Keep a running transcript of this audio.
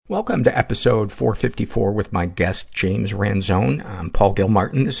Welcome to episode 454 with my guest, James Ransone. I'm Paul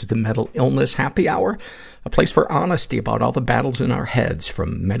Gilmartin. This is the Mental Illness Happy Hour, a place for honesty about all the battles in our heads,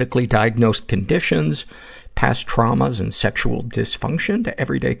 from medically diagnosed conditions, past traumas, and sexual dysfunction to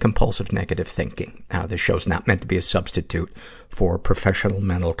everyday compulsive negative thinking. Now, this show's not meant to be a substitute for professional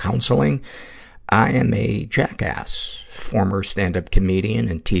mental counseling. I am a jackass, former stand-up comedian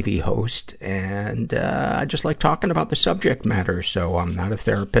and TV host, and I just like talking about the subject matter, so I'm not a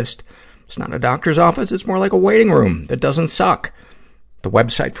therapist. It's not a doctor's office. It's more like a waiting room that doesn't suck. The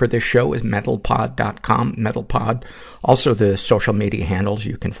website for this show is mentalpod.com, mentalpod. Also, the social media handles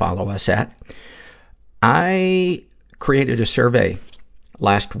you can follow us at. I created a survey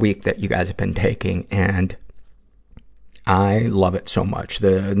last week that you guys have been taking, and I love it so much.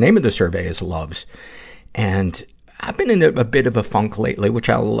 The name of the survey is Loves. And I've been in a bit of a funk lately, which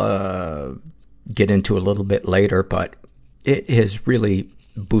I'll get into a little bit later, but it has really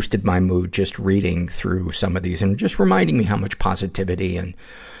boosted my mood just reading through some of these and just reminding me how much positivity and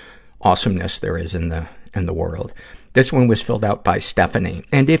awesomeness there is in the world. This one was filled out by Stephanie.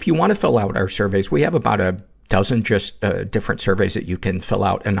 And if you want to fill out our surveys, we have about a dozen different surveys that you can fill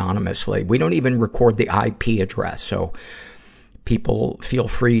out anonymously. We don't even record the IP address, so people feel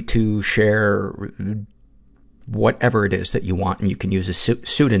free to share whatever it is that you want, and you can use a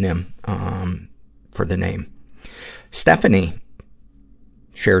pseudonym for the name. Stephanie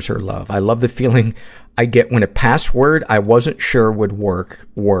shares her love. I love the feeling I get when a password I wasn't sure would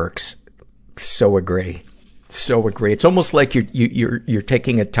works. So agree. So agree. It's almost like you're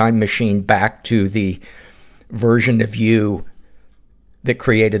taking a time machine back to the version of you that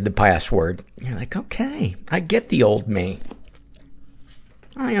created the password. You're like, okay, I get the old me.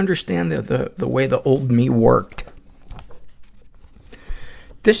 I understand the way the old me worked.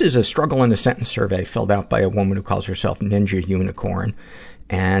 This is a struggle in a sentence survey filled out by a woman who calls herself Ninja Unicorn.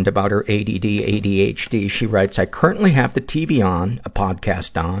 And about her ADD, ADHD, she writes, I currently have the TV on, a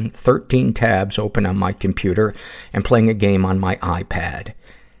podcast on, 13 tabs open on my computer, and playing a game on my iPad.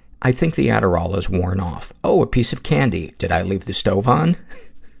 I think the Adderall is worn off. Oh, a piece of candy. Did I leave the stove on?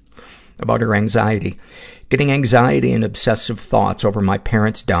 About her anxiety. Getting anxiety and obsessive thoughts over my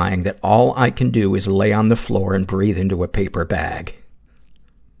parents dying that all I can do is lay on the floor and breathe into a paper bag.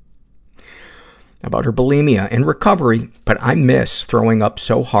 About her bulimia and recovery, but I miss throwing up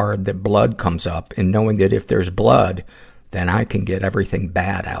so hard that blood comes up, and knowing that if there's blood, then I can get everything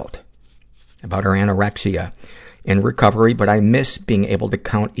bad out. About her anorexia. In recovery, but I miss being able to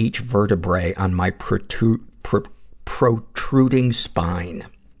count each vertebrae on my protruding spine.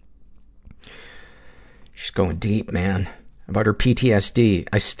 She's going deep, man. About her PTSD,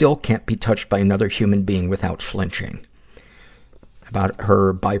 I still can't be touched by another human being without flinching. About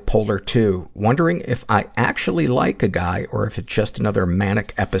her bipolar 2, wondering if I actually like a guy or if it's just another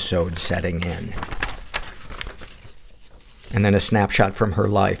manic episode setting in. And then a snapshot from her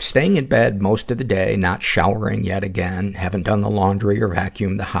life. Staying in bed most of the day, not showering yet again, haven't done the laundry or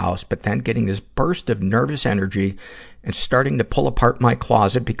vacuumed the house, but then getting this burst of nervous energy and starting to pull apart my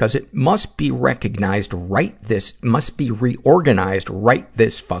closet because it must be reorganized right this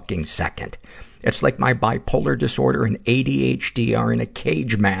fucking second. It's like my bipolar disorder and ADHD are in a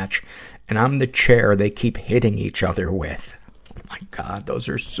cage match, and I'm the chair they keep hitting each other with. Oh my God, those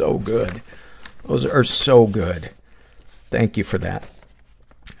are so good. Those are so good. Thank you for that.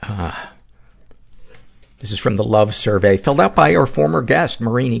 This is from the Love Survey, filled out by our former guest,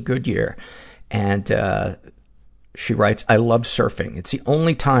 Marini Goodyear. And she writes, I love surfing. It's the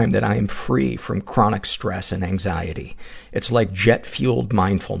only time that I am free from chronic stress and anxiety. It's like jet-fueled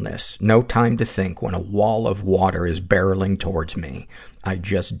mindfulness. No time to think when a wall of water is barreling towards me. I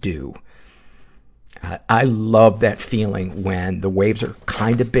just do. I love that feeling when the waves are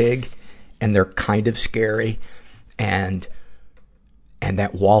kind of big and they're kind of scary. And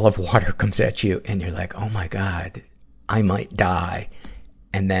that wall of water comes at you and you're like, oh my God, I might die.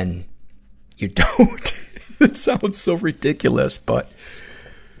 And then you don't. It sounds so ridiculous, but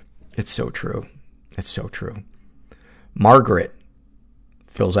it's so true. It's so true. Margaret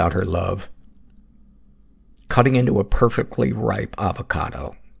fills out her love. Cutting into a perfectly ripe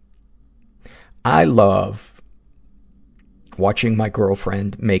avocado. I love watching my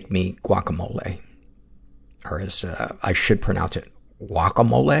girlfriend make me guacamole. Or as I should pronounce it,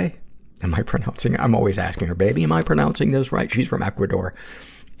 guacamole. Am I pronouncing it? I'm always asking her, baby, am I pronouncing this right? She's from Ecuador.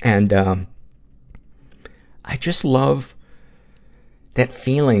 And I just love that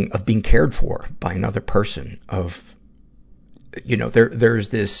feeling of being cared for by another person. Of, you know, there's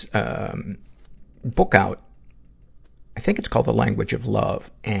this book out. I think it's called The Language of Love.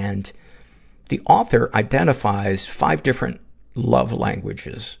 And the author identifies 5 different love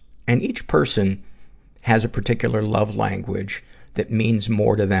languages, and each person has a particular love language that means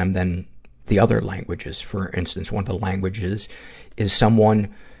more to them than the other languages. For instance, one of the languages is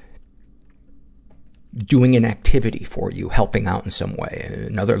someone doing an activity for you, helping out in some way.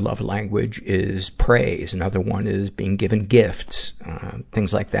 Another love language is praise. Another one is being given gifts,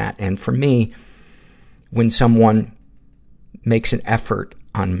 things like that. And for me, when someone makes an effort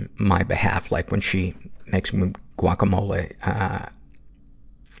on my behalf, like when she makes me guacamole,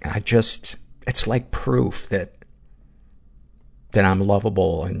 it's like proof that I'm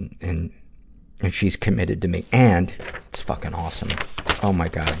lovable and she's committed to me. And it's fucking awesome. Oh my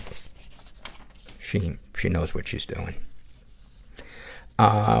God. She knows what she's doing.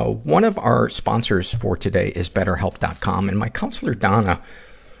 One of our sponsors for today is BetterHelp.com, and my counselor, Donna,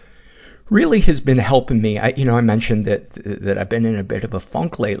 really has been helping me. I mentioned that I've been in a bit of a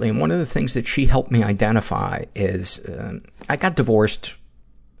funk lately, and one of the things that she helped me identify is, I got divorced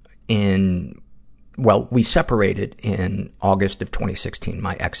we separated in August of 2016,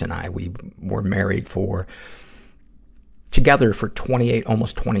 my ex and I. We were married together for 28,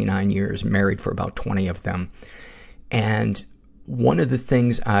 almost 29 years, married for about 20 of them. And one of the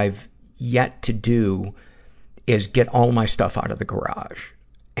things I've yet to do is get all my stuff out of the garage.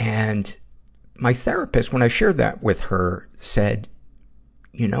 And my therapist, when I shared that with her, said,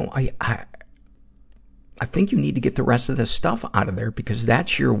 I think you need to get the rest of this stuff out of there, because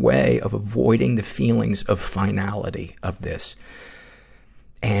that's your way of avoiding the feelings of finality of this.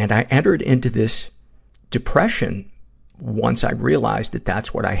 And I entered into this depression once I realized that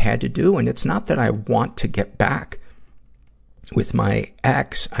that's what I had to do. And it's not that I want to get back with my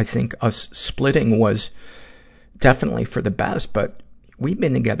ex. I think us splitting was definitely for the best, but we've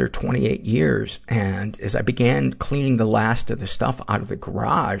been together 28 years. And as I began cleaning the last of the stuff out of the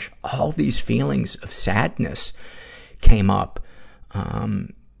garage, all these feelings of sadness came up.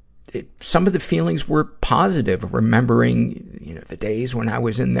 Some of the feelings were positive, remembering, the days when I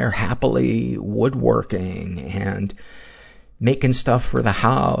was in there happily woodworking and making stuff for the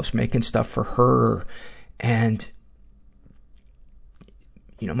house, making stuff for her. And,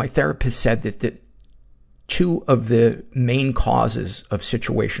 my therapist said that two of the main causes of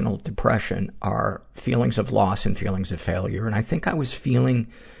situational depression are feelings of loss and feelings of failure. And I think I was feeling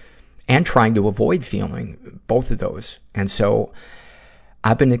and trying to avoid feeling both of those. And so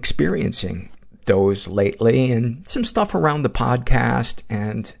I've been experiencing those lately, and some stuff around the podcast,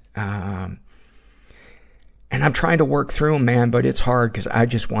 and I'm trying to work through them, man, but it's hard because I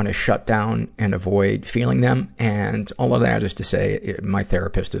just want to shut down and avoid feeling them. And all of that is to say, my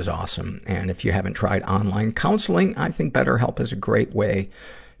therapist is awesome. And if you haven't tried online counseling, I think BetterHelp is a great way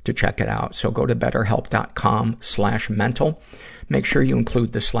to check it out. So go to betterhelp.com/mental. Make sure you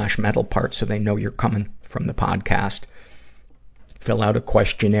include the /mental part so they know you're coming from the podcast. Fill out a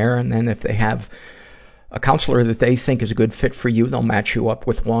questionnaire, and then if they have a counselor that they think is a good fit for you, they'll match you up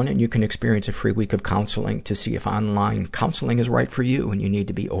with one, and you can experience a free week of counseling to see if online counseling is right for you, and you need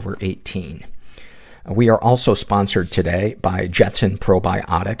to be over 18. We are also sponsored today by Jetson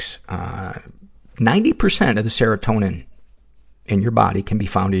Probiotics. 90% of the serotonin in your body can be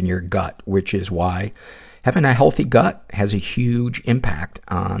found in your gut, which is why having a healthy gut has a huge impact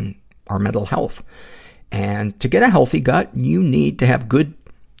on our mental health. And to get a healthy gut, you need to have good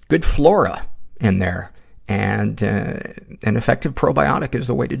flora in there. And an effective probiotic is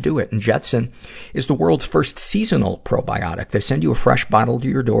the way to do it. And Jetson is the world's first seasonal probiotic. They send you a fresh bottle to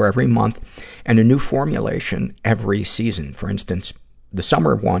your door every month and a new formulation every season. For instance, the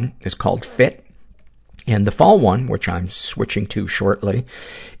summer one is called Fit, and the fall one, which I'm switching to shortly,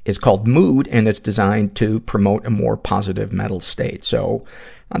 is called Mood, and it's designed to promote a more positive mental state. So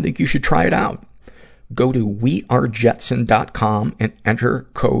I think you should try it out. Go to wearejetson.com and enter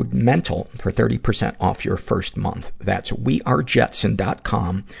code MENTAL for 30% off your first month. That's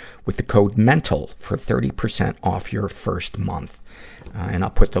wearejetson.com with the code MENTAL for 30% off your first month. And I'll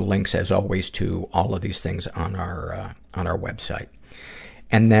put the links, as always, to all of these things on our website.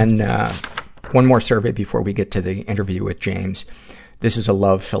 And then, one more survey before we get to the interview with James. This is a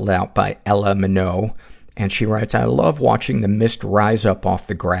love filled out by Ella Minot. And she writes, I love watching the mist rise up off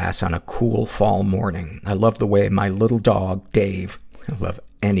the grass on a cool fall morning. I love the way my little dog, Dave, I love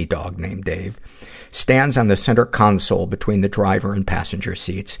any dog named Dave, stands on the center console between the driver and passenger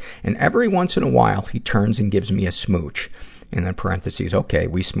seats. And every once in a while, he turns and gives me a smooch. And then parentheses, okay,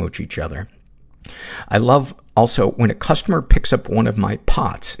 we smooch each other. I love also when a customer picks up one of my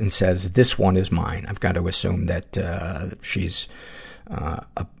pots and says, this one is mine. I've got to assume that she's a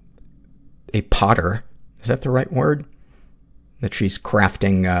potter. Is that the right word? That she's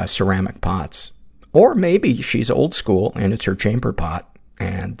crafting ceramic pots. Or maybe she's old school and it's her chamber pot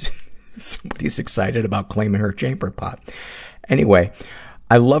and somebody's excited about claiming her chamber pot. Anyway,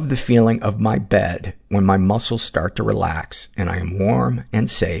 I love the feeling of my bed when my muscles start to relax and I am warm and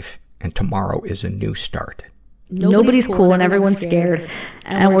safe and tomorrow is a new start. Nobody's cool and everyone's scared.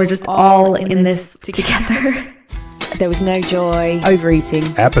 And we're just all in this together. There was no joy. Overeating.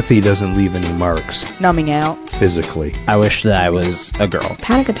 Apathy doesn't leave any marks. Numbing out. Physically. I wish that I was a girl.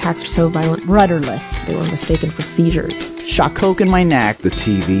 Panic attacks are so violent. Rudderless. They were mistaken for seizures. Shot coke in my neck. The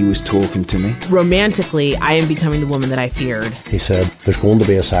TV was talking to me. Romantically, I am becoming the woman that I feared. He said, there's going to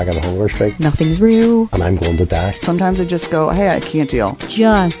be a second hunger strike. Nothing's real. And I'm going to die. Sometimes I just go, hey, I can't deal.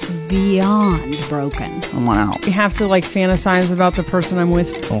 Just beyond broken. I want out. I have to fantasize about the person I'm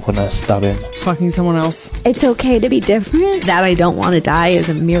with. I'm going to stab him. Fucking someone else. It's okay to be different. That I don't want to die is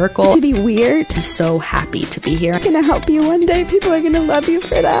a miracle. To be weird. I'm so happy to be here. I'm going to help you one day. People are going to love you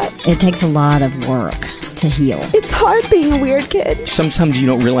for that. It takes a lot of work to heal. It's hard being a weird kid. Sometimes you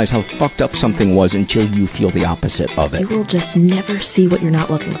don't realize how fucked up something was until you feel the opposite of it. You will just never see what you're not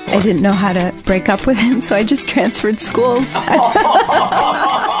looking for. I didn't know how to break up with him, so I just transferred schools.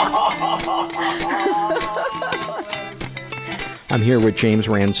 I'm here with James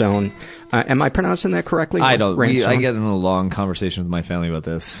Ransone. Am I pronouncing that correctly? I don't. Ransone? I get in a long conversation with my family about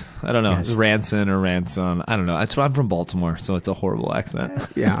this. I don't know. Yes. It's Ransone or Ransone. I don't know. I'm from Baltimore, so it's a horrible accent.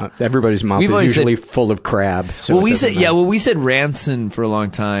 Yeah, everybody's mouth is usually full of crab. So we said Ransone for a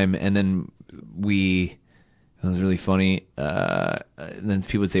long time, and then it was really funny. And then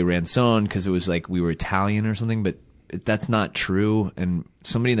people would say Ransone because it was like we were Italian or something, but that's not true. And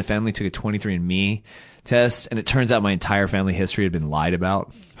somebody in the family took a 23andMe test, and it turns out my entire family history had been lied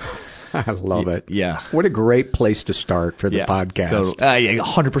about. I love it. Yeah. What a great place to start for the podcast. Totally. Yeah,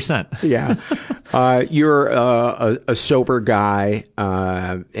 100%. Yeah. You're a sober guy,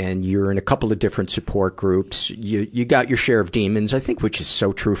 and you're in a couple of different support groups. You got your share of demons, I think, which is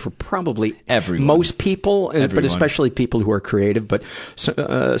so true for probably most people, but especially people who are creative. But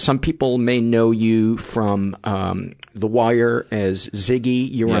some people may know you from The Wire as Ziggy.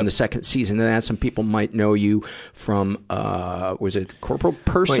 You were on the second season of that. Some people might know you from, was it Corporal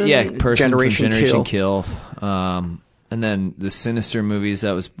Person? Well, yeah, Generation Kill. And then the Sinister movies,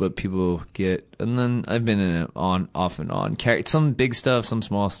 that was what people get. And then I've been in it off and on. Some big stuff, some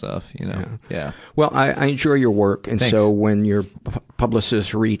small stuff, Yeah. Well, I enjoy your work. And Thanks. So when your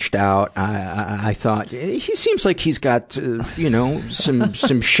publicist reached out, I thought, he seems like he's got,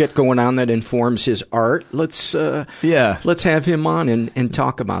 some shit going on that informs his art. Let's have him on and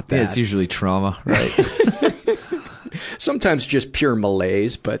talk about that. Yeah, it's usually trauma, right? Sometimes just pure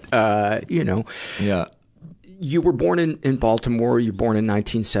malaise, but, Yeah. You were born in Baltimore. You were born in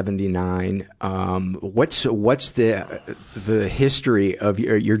 1979. What's the history of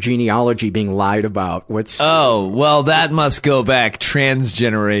your genealogy being lied about? Well, that must go back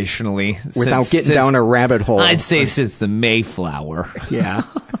transgenerationally. Without getting down a rabbit hole. I'd say since the Mayflower. Yeah.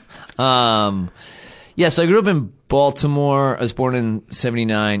 So I grew up in Baltimore. I was born in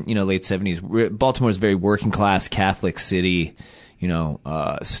 79, late 70s. Baltimore is a very working class Catholic city.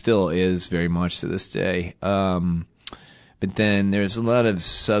 Still is very much to this day. But then there's a lot of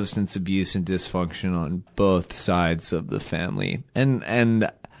substance abuse and dysfunction on both sides of the family. And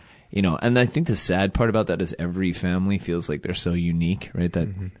I think the sad part about that is every family feels like they're so unique, right? That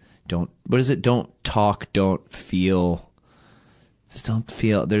don't talk, don't feel. Just don't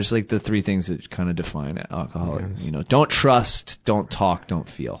feel. There's the three things that kind of define it. Alcoholic, don't trust, don't talk, don't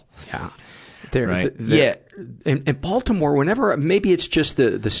feel. Yeah. In Baltimore, whenever, maybe it's just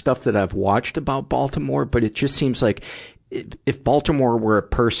the stuff that I've watched about Baltimore, but it just seems like if Baltimore were a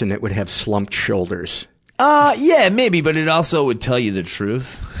person, it would have slumped shoulders. Yeah, maybe, but it also would tell you the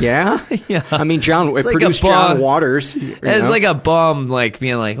truth. Yeah? Yeah. I mean, it produced John Waters. It's like a bum,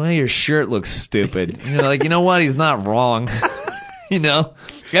 being like, well, your shirt looks stupid. You know what? He's not wrong.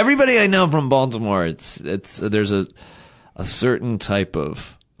 Everybody I know from Baltimore, there's a certain type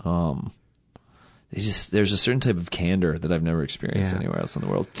of, there's a certain type of candor that I've never experienced anywhere else in the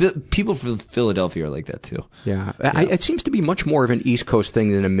world. People from Philadelphia are like that too. Yeah. It seems to be much more of an East Coast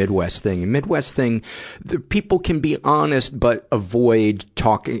thing than a Midwest thing. A Midwest thing, the people can be honest but avoid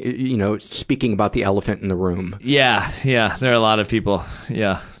talking, speaking about the elephant in the room. Yeah. There are a lot of people.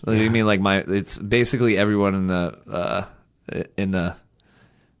 Yeah. You mean it's basically everyone in the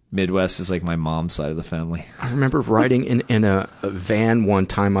Midwest is like my mom's side of the family. I remember riding in a van one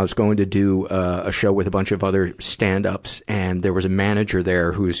time. I was going to do a show with a bunch of other stand-ups, and there was a manager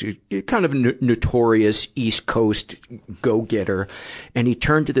there who's kind of notorious East Coast go-getter, and he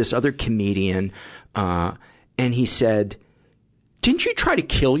turned to this other comedian, and he said, didn't you try to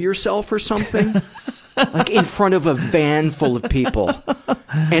kill yourself or something? Like in front of a van full of people.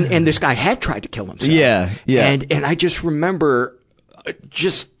 And this guy had tried to kill himself. Yeah. And I just remember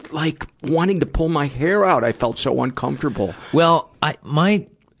just like wanting to pull my hair out. I felt so uncomfortable. Well,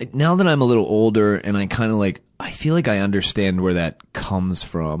 now that I'm a little older and I kind of like, I feel like I understand where that comes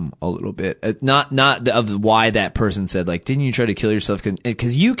from a little bit. Not of why that person said, like, didn't you try to kill yourself?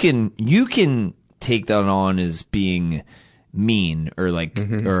 Because you can take that on as being mean or like,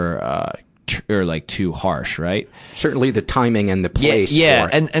 or like too harsh, right? Certainly the timing and the place. Yeah.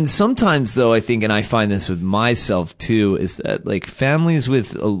 For it. And sometimes though, I think, and I find this with myself too, is that like families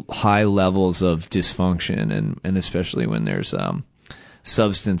with high levels of dysfunction and especially when there's,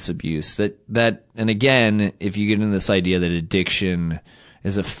 substance abuse that and again, if you get into this idea that addiction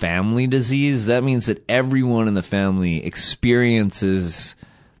is a family disease, that means that everyone in the family experiences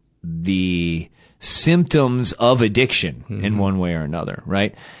the symptoms of addiction in one way or another,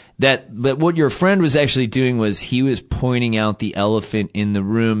 right? But what your friend was actually doing was he was pointing out the elephant in the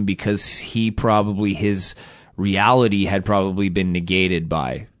room because his reality had probably been negated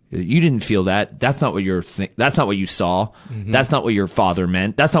by. You didn't feel that. That's not what that's not what you saw. That's not what your father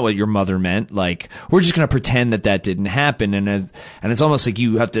meant. That's not what your mother meant. Like, we're just going to pretend that didn't happen. And it's almost like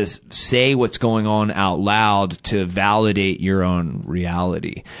you have to say what's going on out loud to validate your own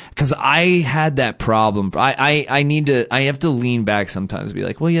reality. Cause I had that problem. I have to lean back sometimes and be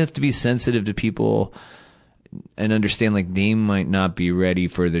like, well, you have to be sensitive to people and understand like they might not be ready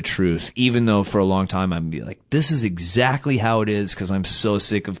for the truth, even though for a long time I'm be like, this is exactly how it is, because I'm so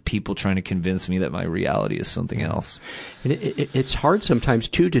sick of people trying to convince me that my reality is something else. And it's hard sometimes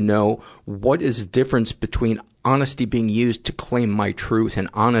too to know what is the difference between honesty being used to claim my truth and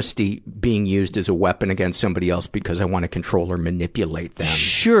honesty being used as a weapon against somebody else because I want to control or manipulate them.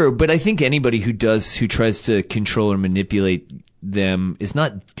 Sure, but I think anybody who tries to control or manipulate them is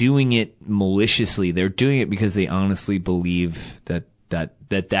not doing it maliciously. They're doing it because they honestly believe that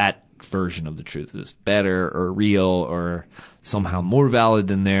version of the truth is better or real or somehow more valid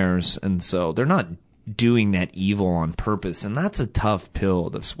than theirs, and so they're not doing that evil on purpose, and that's a tough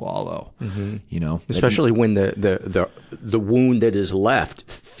pill to swallow. You know, especially when the wound that is left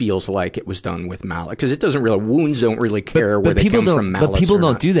feels like it was done with malice, because wounds don't really care where they come from malice. But people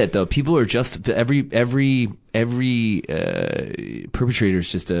don't not. do that though. People are just every perpetrator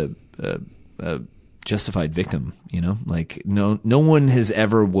is just a justified victim, you know? Like no one has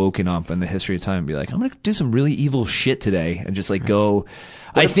ever woken up in the history of time and be like, I'm going to do some really evil shit today and just like go.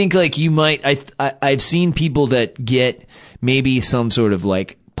 I think like you might, I've seen people that get maybe some sort of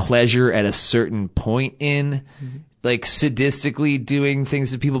like pleasure at a certain point in like sadistically doing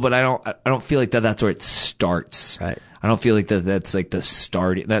things to people, but I don't feel like that's where it starts. Right. I don't feel like that's like the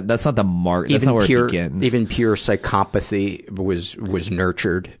start. That's not the mark. That's not where it begins. Even pure psychopathy was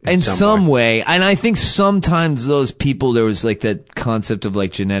nurtured in some way. And I think sometimes those people, there was like that concept of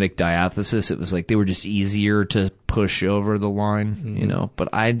like genetic diathesis. It was like they were just easier to push over the line, you know. But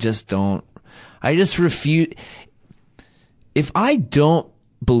I just refuse. If I don't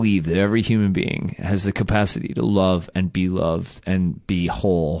believe that every human being has the capacity to love and be loved and be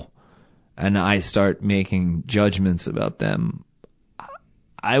whole, and I start making judgments about them,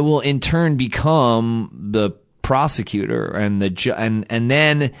 I will in turn become the prosecutor and and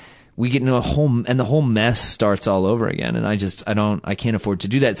then we get into the whole mess starts all over again. And I can't afford to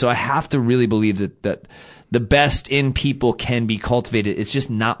do that. So I have to really believe that the best in people can be cultivated. It's just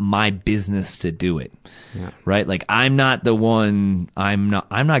not my business to do it. Yeah. Right? Like I'm not God.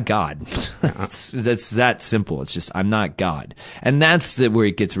 That's that simple. It's just, I'm not God. And that's where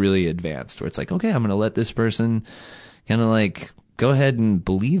it gets really advanced, where it's like, okay, I'm going to let this person kind of like go ahead and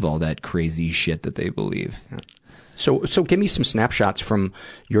believe all that crazy shit that they believe. Yeah. So give me some snapshots from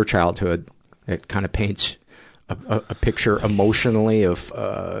your childhood that kind of paints a picture emotionally of,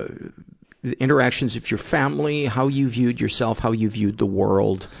 the interactions of your family, how you viewed yourself, how you viewed the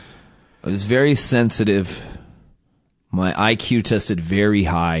world. I was very sensitive. My IQ tested very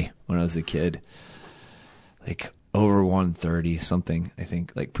high when I was a kid. Like over 130 something, I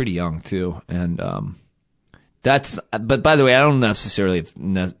think, like pretty young too. And, but by the way, I don't necessarily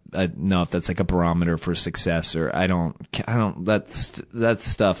know if that's like a barometer for success, or that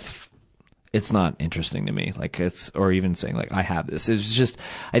stuff, it's not interesting to me. Like or even saying like, I have this. It's just,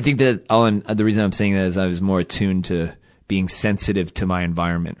 I think that the reason I'm saying that is I was more attuned to being sensitive to my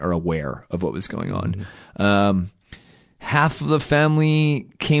environment or aware of what was going on. Half of the family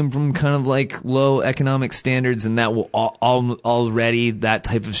came from kind of like low economic standards, and that will already, that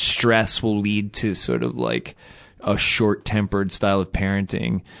type of stress will lead to sort of like a short-tempered style of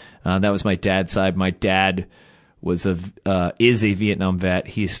parenting. That was my dad's side. My dad is a Vietnam vet.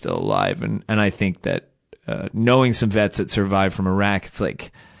 He's still alive. And I think that, knowing some vets that survived from Iraq, it's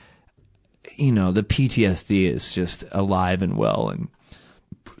like, you know, the PTSD is just alive and well, and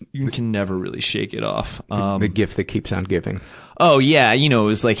you can never really shake it off. The gift that keeps on giving. Oh yeah, you know, it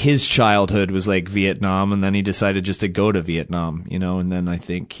was like his childhood was like Vietnam, and then he decided just to go to Vietnam, you know, and then I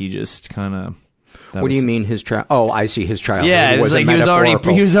think he just kind of. What do you mean his child? Oh, I see, his childhood. Yeah, it was like he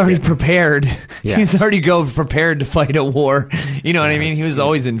was already prepared. Yes. He was already prepared to fight a war. You know what I mean? He was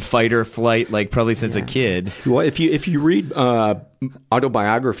always in fight or flight, like probably since a kid. Well, if you read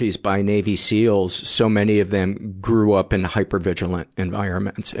autobiographies by Navy SEALs, so many of them grew up in hypervigilant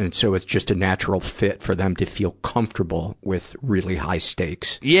environments, and so it's just a natural fit for them to feel comfortable with really high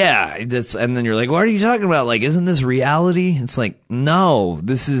stakes. Yeah, and then you're like, what are you talking about? Like, isn't this reality? It's like, no,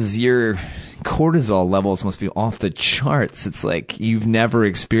 this is your cortisol levels must be off the charts. It's like you've never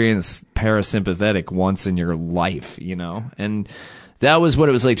experienced parasympathetic once in your life, you know? And that was what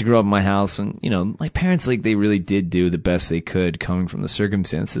it was like to grow up in my house. And, you know, my parents, like, they really did do the best they could coming from the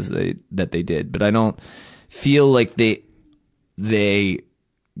circumstances that they did. But I don't feel like they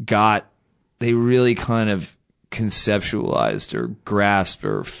really kind of conceptualized or grasped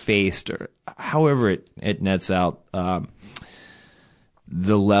or faced, or however it nets out,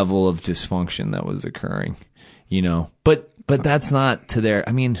 the level of dysfunction that was occurring, you know, but that's not to their,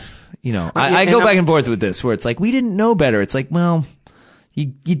 I mean, you know, I go back and forth with this where it's like, we didn't know better. It's like, well, you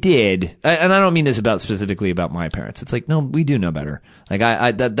did. And I don't mean this specifically about my parents. It's like, no, we do know better. Like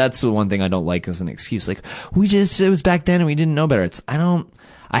that's the one thing I don't like as an excuse. Like it was back then and we didn't know better.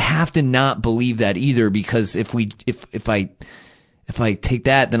 I have to not believe that either, because if I take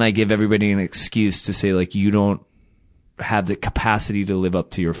that, then I give everybody an excuse to say, like, you don't have the capacity to live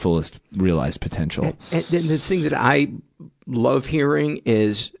up to your fullest realized potential. And the thing that I love hearing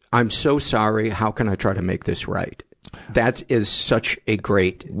is, I'm so sorry, how can I try to make this right? That is such a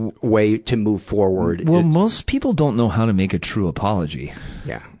great way to move forward. Well, most people don't know how to make a true apology.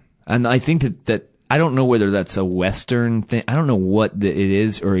 Yeah. And I think that I don't know whether that's a Western thing. I don't know what it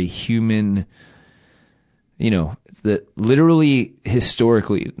is, or a human, you know, that literally,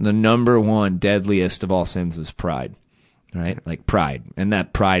 historically, the number one deadliest of all sins was pride. Right? Like pride. And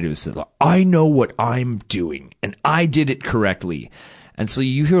that pride is that, I know what I'm doing and I did it correctly. And so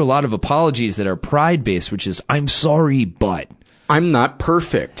you hear a lot of apologies that are pride based, which is, I'm sorry, but I'm not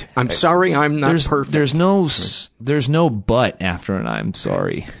perfect. I'm sorry, I'm not perfect. There's no but after an I'm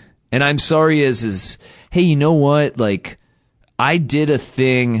sorry. And I'm sorry is, hey, you know what? Like, I did a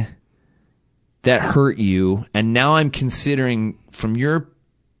thing that hurt you, and now I'm considering from your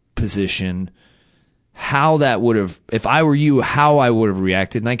position how that would have, if I were you, how I would have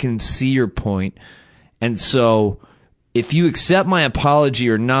reacted, and I can see your point. And so if you accept my apology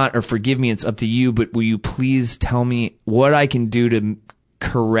or not, or forgive me, it's up to you, but will you please tell me what I can do to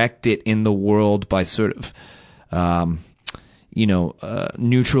correct it in the world by sort of,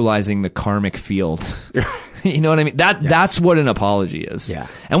 neutralizing the karmic field. You know what I mean? That's what an apology is. Yeah.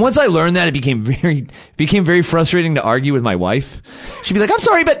 And once I learned that, it became very frustrating to argue with my wife. She'd be like, I'm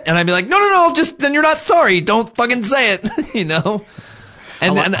sorry, but, and I'd be like, no, just, then you're not sorry. Don't fucking say it, you know?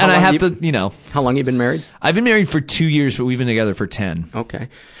 And I have to, you know. How long have you been married? I've been married for 2 years, but we've been together for 10. Okay.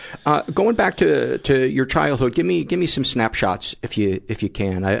 Going back to your childhood, give me some snapshots if you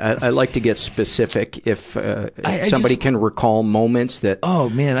can. I like to get specific if somebody can recall moments that. Oh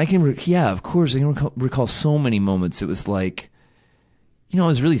man, I can. Of course, I can recall so many moments. It was like, you know, I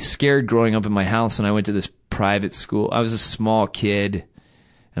was really scared growing up in my house, and I went to this private school. I was a small kid,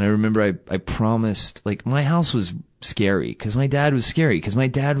 and I remember I promised, like, my house was scary because my dad was scary because my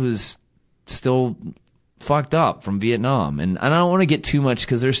dad was still fucked up from Vietnam, and I don't want to get too much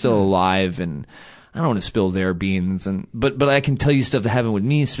because they're still alive, and I don't want to spill their beans, but I can tell you stuff that happened with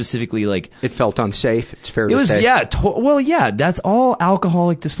me specifically. Like, it felt unsafe. It's fair to say. That's all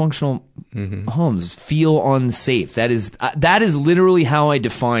alcoholic dysfunctional homes feel unsafe. That is literally how I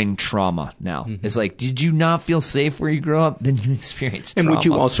define trauma now. It's like, did you not feel safe where you grew up? Then you experienced trauma. And would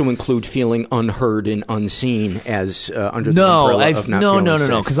you also include feeling unheard and unseen as under the umbrella of not feeling safe?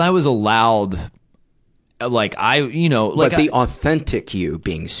 No, because I was allowed. Like, but the authentic you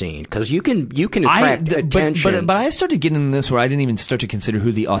being seen, because you can attract attention. But I started getting in this where I didn't even start to consider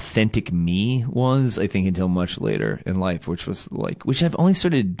who the authentic me was, I think, until much later in life, which I've only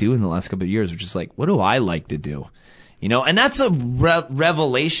started to do in the last couple of years, which is like, what do I like to do? You know, and that's a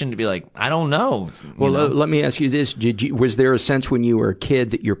revelation to be like, I don't know. Well, let me ask you this. Was there a sense when you were a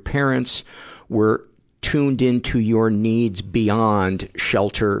kid that your parents were tuned into your needs beyond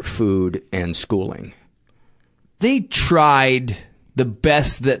shelter, food, and schooling? They tried the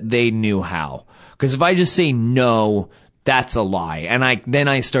best that they knew how. Because if I just say no, that's a lie. And then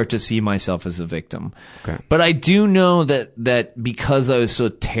I start to see myself as a victim. Okay. But I do know that because I was so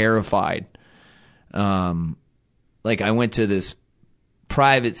terrified, like I went to this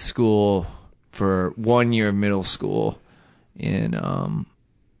private school for 1 year of middle school in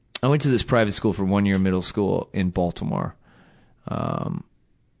Baltimore.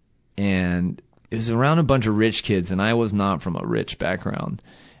 And it was around a bunch of rich kids, and I was not from a rich background.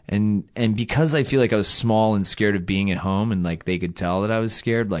 And because I feel like I was small and scared of being at home, and like they could tell that I was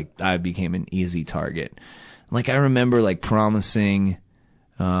scared, like I became an easy target. Like I remember like promising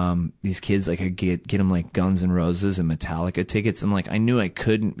these kids like I'd get them like Guns N' Roses and Metallica tickets, and like I knew I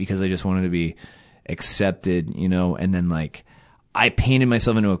couldn't because I just wanted to be accepted, you know. And then like I painted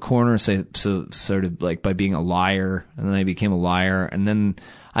myself into a corner, so sort of like by being a liar, and then I became a liar, and then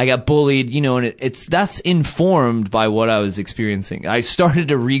I got bullied, you know, and that's informed by what I was experiencing. I started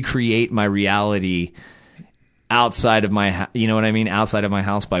to recreate my reality outside of my, you know what I mean, outside of my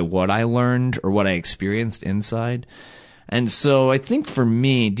house by what I learned or what I experienced inside. And so I think for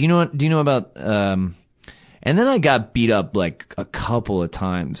me, do you know about, and then I got beat up like a couple of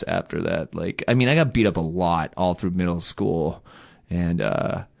times after that. Like, I mean, I got beat up a lot all through middle school, and,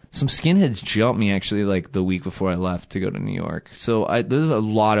 some skinheads jumped me actually like the week before I left to go to New York. So there's a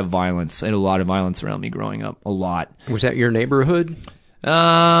lot of violence. I had a lot of violence around me growing up. A lot. Was that your neighborhood?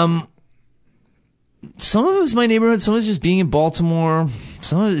 Some of it was my neighborhood. Some of it was just being in Baltimore.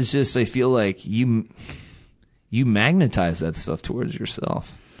 Some of it is just I feel like you magnetize that stuff towards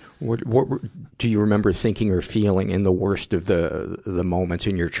yourself. What do you remember thinking or feeling in the worst of the moments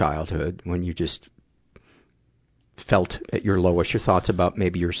in your childhood when you just felt at your lowest? Your thoughts about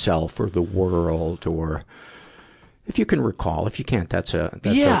maybe yourself or the world, or if you can recall. If you can't, that's yeah.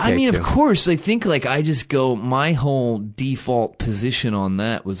 Okay, I mean, too. Of course. I think like I just go. My whole default position on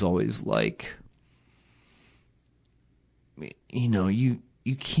that was always like, you know, you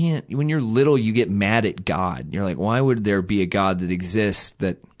can't. When you're little, you get mad at God. You're like, why would there be a God that exists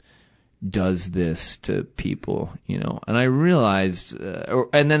that does this to people, you know? And I realized,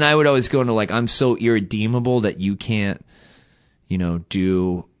 and then I would always go into like, I'm so irredeemable that you can't, you know,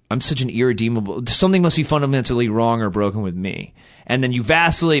 I'm such an irredeemable, something must be fundamentally wrong or broken with me. And then you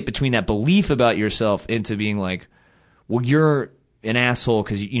vacillate between that belief about yourself into being like, well, you're an asshole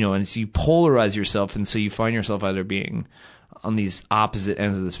because, you know, and so you polarize yourself. And so you find yourself either being on these opposite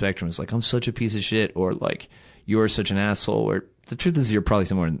ends of the spectrum. It's like, I'm such a piece of shit, or like, you're such an asshole, or the truth is you're probably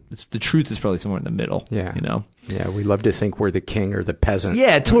somewhere the truth is probably somewhere in the middle. Yeah. You know? Yeah, we love to think we're the king or the peasant.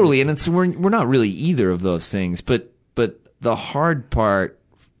 Yeah, totally. And we're not really either of those things. But the hardest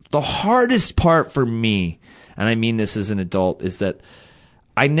part for me, and I mean this as an adult, is that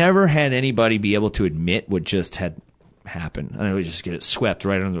I never had anybody be able to admit what just had happened. And I would just get it swept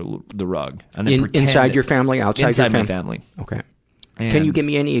right under the rug. And then inside your family, outside your family? Inside my family. Okay. And can you give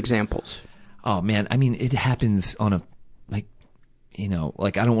me any examples? Oh man, I mean, it happens on a, like, you know,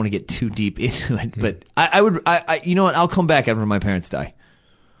 like I don't want to get too deep into it, but I would, you know what? I'll come back after my parents die,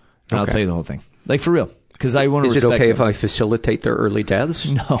 and I'll tell you the whole thing, like for real, because I want to. Is it okay if I facilitate their early deaths?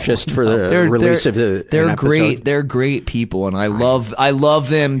 No, just for the release of the. They're great. They're great people, and I love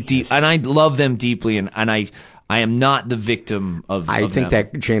them deep, and I love them deeply, and I am not the victim of think them.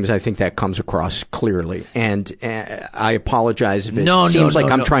 James, I think that comes across clearly. And I apologize if it seems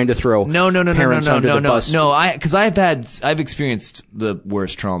like I'm trying to throw parents under the bus. No, because I've experienced the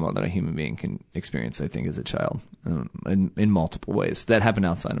worst trauma that a human being can experience, I think, as a child, in multiple ways. That happened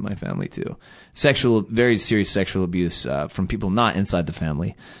outside of my family, too. Very serious sexual abuse from people not inside the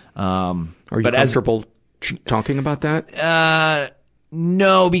family. Are you comfortable talking about that?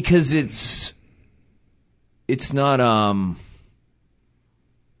 No, because it's not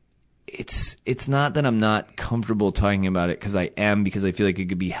it's not that I'm not comfortable talking about it, because I am, because I feel like it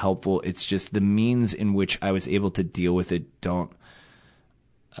could be helpful. It's just the means in which I was able to deal with it don't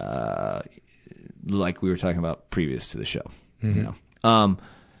like we were talking about previous to the show. Mm-hmm. You know?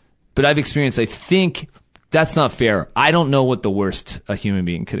 But I've experienced, I think that's not fair. I don't know what the worst a human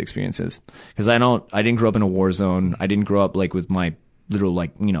being could experience is, because I didn't grow up in a war zone. I didn't grow up like with my little,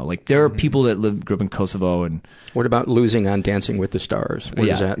 like, you know, like there are people that grew up in Kosovo. And what about losing on Dancing with the Stars? Where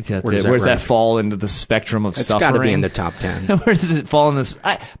does that fall into the spectrum of suffering? It's got to be in the top 10. Where does it fall in this?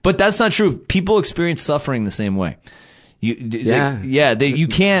 But that's not true. People experience suffering the same way. You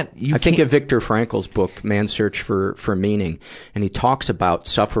can't. I think of Viktor Frankl's book, Man's Search for Meaning, and he talks about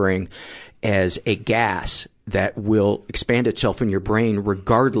suffering as a gas that will expand itself in your brain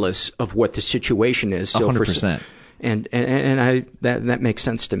regardless of what the situation is. So 100%. And that makes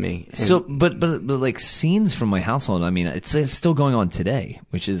sense to me. And so, but like scenes from my household, I mean, it's still going on today,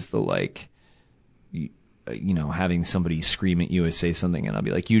 which is the like, having somebody scream at you or say something, and I'll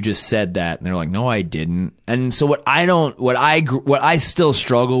be like, "You just said that," and they're like, "No, I didn't." And so what I still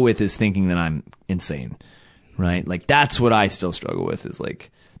struggle with is thinking that I'm insane, right? Like that's what I still struggle with is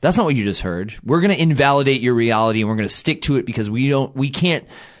like, that's not what you just heard. We're gonna invalidate your reality, and we're gonna stick to it because we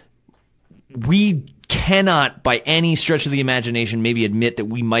cannot by any stretch of the imagination maybe admit that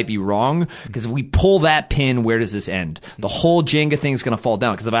we might be wrong, because if we pull that pin, where does this end? The whole Jenga thing's going to fall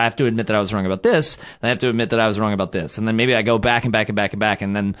down, because if I have to admit that I was wrong about this, then I have to admit that I was wrong about this, and then maybe I go back and back and back and back,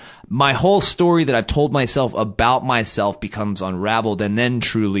 and then my whole story that I've told myself about myself becomes unraveled, and then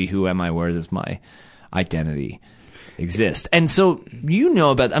truly who am I, where does my identity exist? And so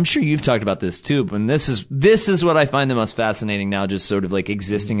I'm sure you've talked about this too, but this is what I find the most fascinating now, just sort of like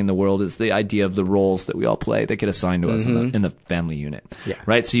existing in the world, is the idea of the roles that we all play that get assigned to us in the family unit. Yeah.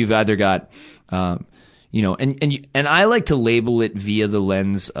 Right? So you've either got and I like to label it via the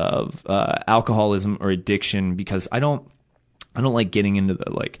lens of alcoholism or addiction, because I don't like getting into the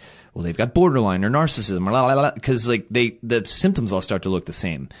like, well, they've got borderline or narcissism or because like the symptoms all start to look the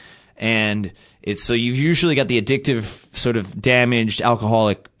same. And so you've usually got the addictive, sort of damaged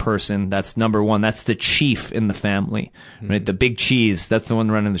alcoholic person. That's number one. That's the chief in the family, right? The big cheese. That's the one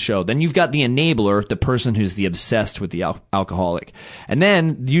running the show. Then you've got the enabler, the person who's the obsessed with the alcoholic. And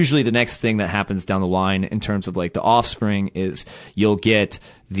then usually the next thing that happens down the line in terms of like the offspring is you'll get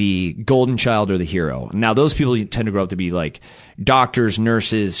the golden child or the hero. Now those people tend to grow up to be like doctors,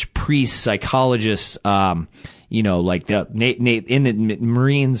 nurses, priests, psychologists, like in the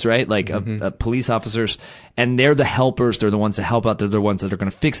Marines, right? Like police officers, and they're the helpers. They're the ones that help out. They're the ones that are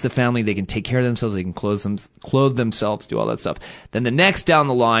going to fix the family. They can take care of themselves. They can clothe themselves, do all that stuff. Then the next down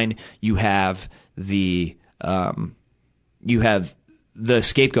the line, you have the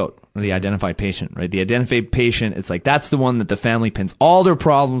scapegoat, or the identified patient, right? The identified patient, it's like that's the one that the family pins all their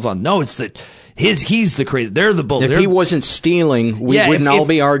problems on. No, it's he's the crazy. They're the bull. If he wasn't stealing, we wouldn't all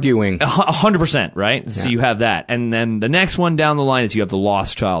be arguing. 100%, right? Yeah. So you have that, and then the next one down the line is you have the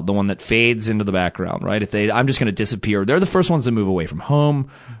lost child, the one that fades into the background, right? I'm just going to disappear. They're the first ones to move away from home,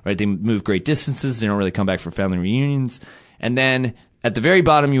 right? They move great distances. They don't really come back for family reunions, and then at the very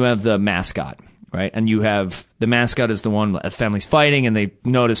bottom you have the mascot. Right. And you have the mascot is the one a family's fighting, and they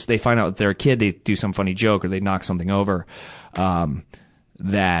find out that they're a kid, they do some funny joke or they knock something over,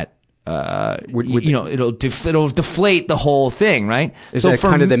 that, it'll deflate the whole thing, right? Is that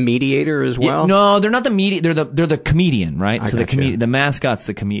kind of the mediator as well? No, they're not the mediator. They're the comedian, right? So the mascot's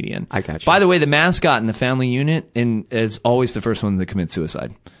the comedian. I got you. By the way, the mascot in the family unit is always the first one to commit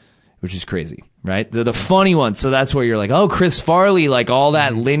suicide, which is crazy, right? They're the funny ones. So that's where you're like, oh, Chris Farley, like all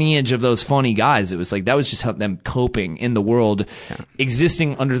that lineage of those funny guys. It was like, that was just how them coping in the world,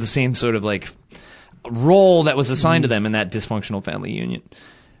 existing under the same sort of like role that was assigned to them in that dysfunctional family union.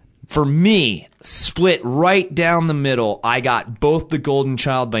 For me, split right down the middle, I got both the golden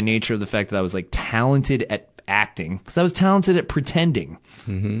child by nature of the fact that I was like talented at acting, because I was talented at pretending.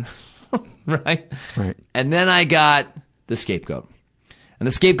 Right? And then I got the scapegoat. And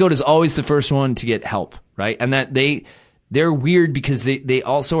the scapegoat is always the first one to get help, right? And that they're weird because they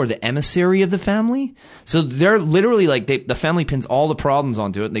also are the emissary of the family. So they're literally like, the family pins all the problems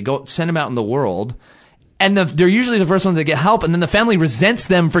onto it, and they go send them out in the world. And they're usually the first ones to get help, and then the family resents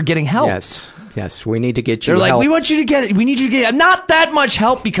them for getting help. Yes, we need to get you help. They're like, we need you to get not that much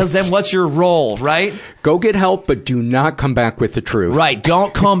help, because then what's your role, right? Go get help, but do not come back with the truth. Right,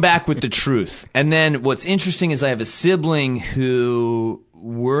 don't come back with the truth. And then what's interesting is I have a sibling who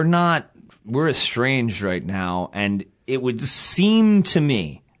we're estranged right now, and it would seem to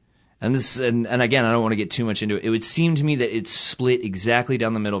me, and again, I don't want to get too much into it. It would seem to me that it's split exactly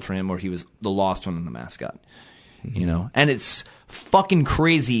down the middle for him, where he was the lost one in the mascot, and it's fucking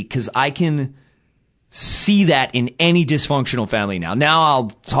crazy because I can see that in any dysfunctional family now.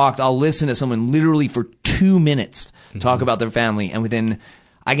 Now I'll listen to someone literally for 2 minutes talk about their family, and within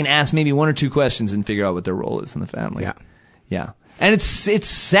I can ask maybe one or two questions and figure out what their role is in the family. Yeah. And it's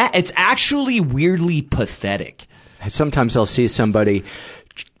sad. It's actually weirdly pathetic. Sometimes I'll see somebody,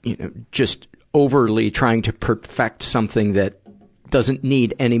 just overly trying to perfect something that doesn't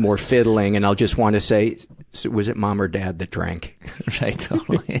need any more fiddling, and I'll just want to say, so was it mom or dad that drank? Right,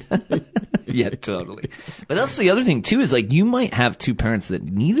 totally. Yeah, totally. But that's the other thing too, is like you might have two parents that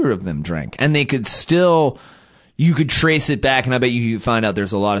neither of them drank, and they could still, you could trace it back, and I bet you find out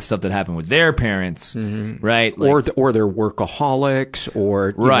there's a lot of stuff that happened with their parents, right? Like, or they're workaholics,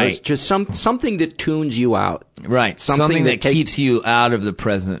 or it's just something that tunes you out, right? Something that keeps you out of the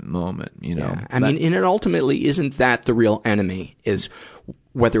present moment. Yeah. I mean, and it ultimately isn't that the real enemy is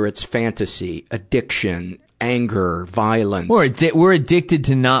whether it's fantasy, addiction, anger, violence. We're addicted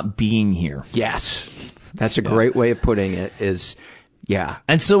to not being here. Yes, that's a great way of putting it. Yeah.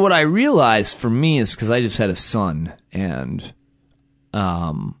 And so what I realized for me is, because I just had a son, and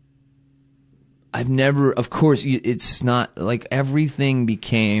I've never, of course, it's not like everything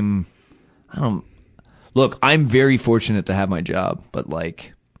became, look, I'm very fortunate to have my job, but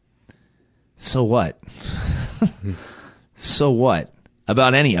like, so what? So what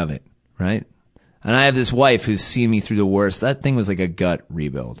about any of it, right? And I have this wife who's seen me through the worst. That thing was like a gut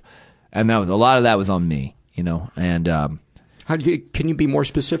rebuild. And a lot of that was on me, and, can you be more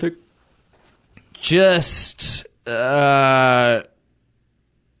specific? Just, I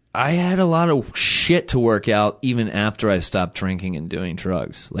had a lot of shit to work out even after I stopped drinking and doing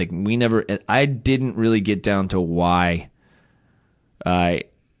drugs. Like, I didn't really get down to why unless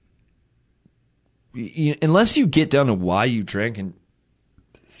you get down to why you drank and,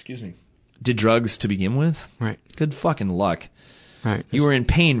 did drugs to begin with. Right. Good fucking luck. Right. You were in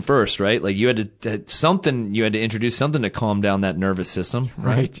pain first, right? Like you had to introduce something to calm down that nervous system,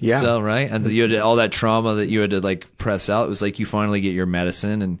 right? Yeah. So, right. And you had all that trauma that you had to like press out. It was like you finally get your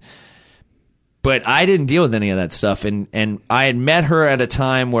medicine, but I didn't deal with any of that stuff. And I had met her at a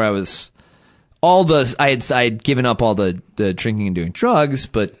time where I had given up all the drinking and doing drugs,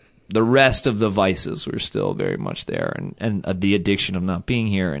 but the rest of the vices were still very much there, and the addiction of not being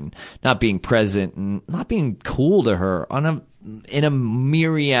here and not being present and not being cool to her in a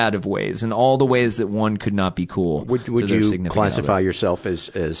myriad of ways, in all the ways that one could not be cool. Would you classify yourself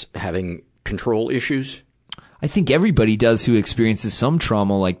as having control issues? I think everybody does who experiences some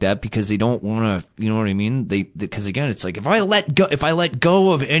trauma like that, because they don't want to, you know what I mean? Because again, it's like, if I let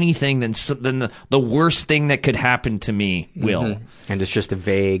go of anything, then the worst thing that could happen to me will. And it's just a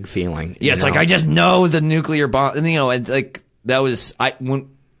vague feeling. Yeah, it's like, I just know the nuclear bomb, and it's like, it was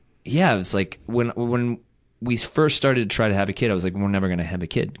like when we first started to try to have a kid, I was like, we're never going to have a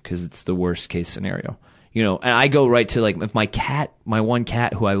kid because it's the worst case scenario. And I go right to like, if my one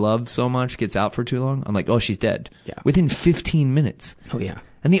cat who I love so much gets out for too long, I'm like, oh, she's dead. Yeah. Within 15 minutes. Oh, yeah.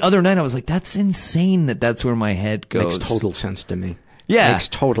 And the other night I was like, that's insane that's where my head goes. Makes total sense to me. Yeah. Makes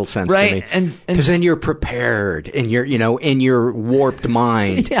total sense right? to me. And because then you're prepared in your warped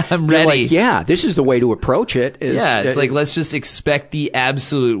mind. Yeah, I'm ready. Like, yeah, this is the way to approach it. It's like, let's just expect the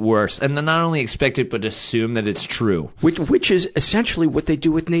absolute worst. And then not only expect it, but assume that it's true. Which is essentially what they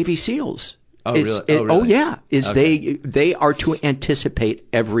do with Navy SEALs. Oh, really? Yeah. Okay. They are to anticipate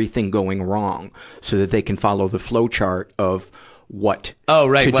everything going wrong so that they can follow the flow chart of what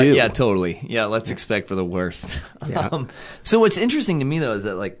to do. Yeah, totally. Yeah, let's expect for the worst. Yeah. So what's interesting to me, though, is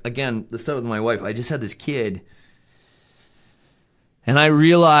that, like, again, let's start with my wife. I just had this kid, and I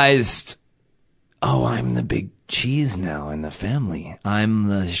realized, oh, I'm the big cheese now in the family. I'm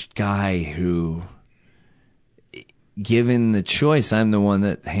the guy who... Given the choice, I'm the one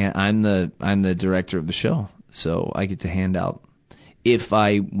that I'm the director of the show, so I get to hand out. If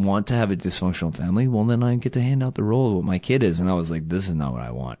I want to have a dysfunctional family, well, then I get to hand out the role of what my kid is. And I was like, this is not what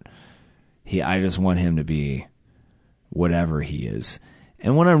I want. I just want him to be whatever he is.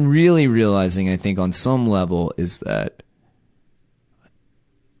 And what I'm really realizing, I think, on some level, is that,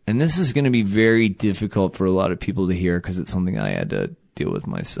 and this is going to be very difficult for a lot of people to hear because it's something I had to deal with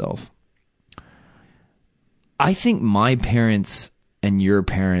myself. I think my parents and your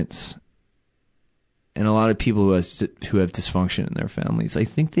parents and a lot of people who have dysfunction in their families, I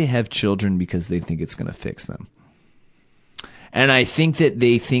think they have children because they think it's going to fix them. And I think that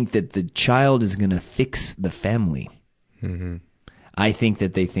they think that the child is going to fix the family. Mm-hmm. I think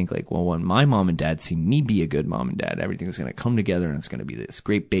that they think like, well, when my mom and dad see me be a good mom and dad, everything's going to come together and it's going to be this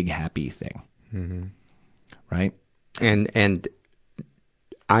great big happy thing. Mm-hmm. Right? And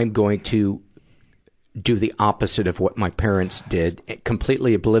I'm going to do the opposite of what my parents did,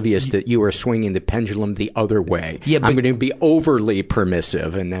 completely oblivious that you are swinging the pendulum the other way. Yeah, I'm going to be overly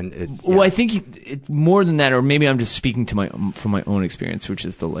permissive, and then it's... Well, I think it's more than that, or maybe I'm just speaking to from my own experience, which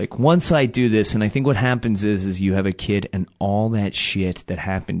is once I do this, and I think what happens is you have a kid, and all that shit that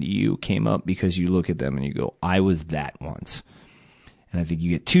happened to you came up because you look at them and you go, I was that once. And I think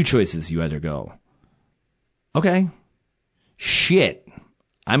you get two choices. You either go, okay, shit,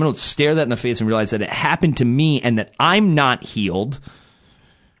 I'm going to stare that in the face and realize that it happened to me and that I'm not healed.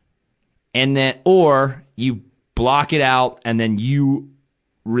 And that, or you block it out and then you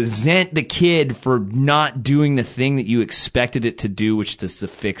resent the kid for not doing the thing that you expected it to do, which is to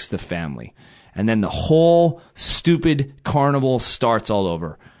fix the family. And then the whole stupid carnival starts all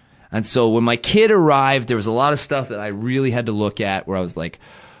over. And so when my kid arrived, there was a lot of stuff that I really had to look at where I was like,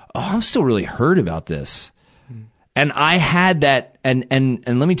 oh, I'm still really hurt about this. And I had that, and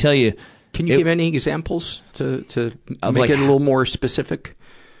let me tell you. Can you give any examples to make it a little more specific?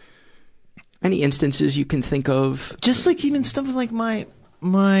 Any instances you can think of? Just like even stuff like my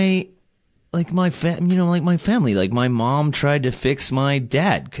family. Like my mom tried to fix my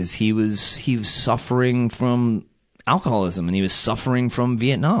dad because he was suffering from alcoholism and he was suffering from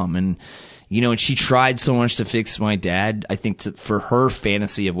Vietnam, and and she tried so much to fix my dad. I think for her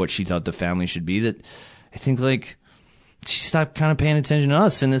fantasy of what she thought the family should be, that I think like she stopped kind of paying attention to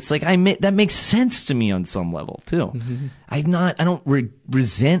us, and it's like that makes sense to me on some level too. Mm-hmm. I don't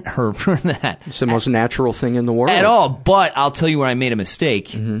resent her for that. It's the most natural thing in the world at all. But I'll tell you where I made a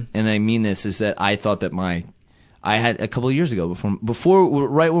mistake, and I mean this, is that I thought that I had a couple of years ago before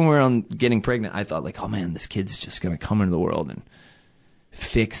right when we were on getting pregnant, I thought like, oh man, this kid's just gonna come into the world and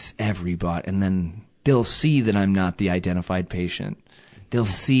fix everybody, and then they'll see that I'm not the identified patient. They'll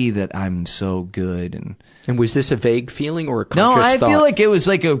see that I'm so good. And was this a vague feeling or a conscious thought? No, I feel like it was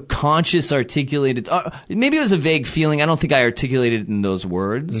like a conscious articulated, maybe it was a vague feeling. I don't think I articulated it in those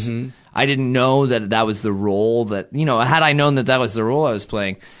words. Mm-hmm. I didn't know that was the role that, had I known that was the role I was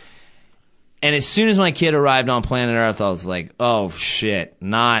playing. And as soon as my kid arrived on planet Earth, I was like, oh shit,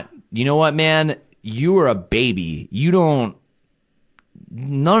 you know what, man? You are a baby.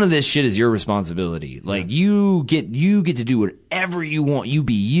 None of this shit is your responsibility. Like you get to do whatever you want. You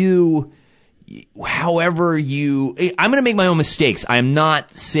be you, however I'm going to make my own mistakes. I am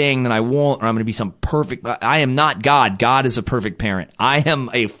not saying that I won't, or I'm going to be some perfect. I am not God. God is a perfect parent. I am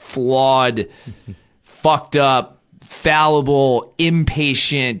a flawed, fucked up, fallible,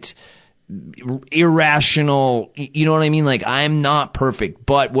 impatient, irrational. You know what I mean? Like I'm not perfect.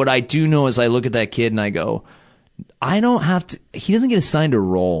 But what I do know is I look at that kid and I go, I don't have to. He doesn't get assigned a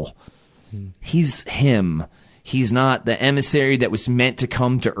role. He's him. He's not the emissary that was meant to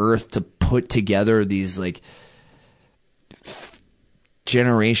come to Earth to put together these like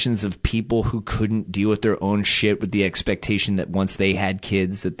generations of people who couldn't deal with their own shit with the expectation that once they had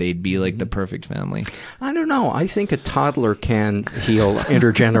kids that they'd be like the perfect family. I don't know. I think a toddler can heal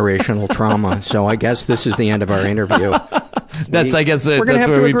intergenerational trauma. So I guess this is the end of our interview. That's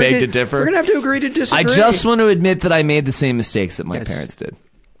where we beg to differ. We're going to have to agree to disagree. I just want to admit that I made the same mistakes that my parents did.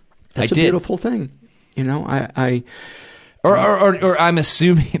 That's a beautiful thing. Or I'm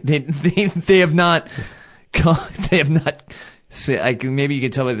assuming they have not maybe you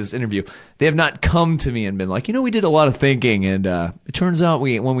can tell by this interview, they have not come to me and been like, we did a lot of thinking, and it turns out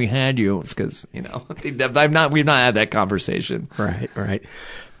when we had you, it's because we've not had that conversation. Right.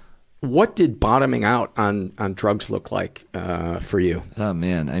 What did bottoming out on drugs look like for you? Oh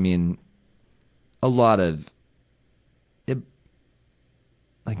man, I mean, a lot of it.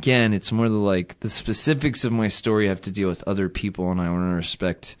 Again, it's more the specifics of my story have to deal with other people, and I want to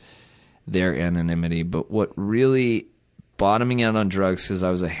respect their anonymity. But what really bottoming out on drugs, because I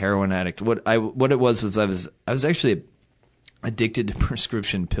was a heroin addict. What it was I was actually addicted to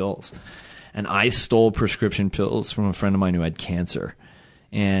prescription pills, and I stole prescription pills from a friend of mine who had cancer.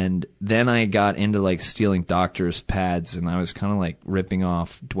 And then I got into stealing doctors' pads, and I was kind of ripping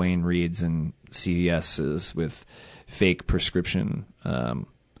off Dwayne Reed's and CVS's with fake prescription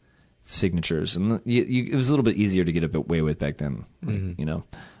signatures, and it was a little bit easier to get away with back then.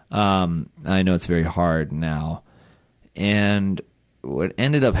 I know it's very hard now. And what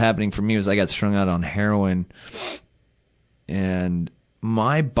ended up happening for me was I got strung out on heroin, and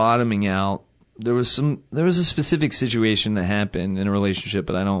my bottoming out. There was a specific situation that happened in a relationship,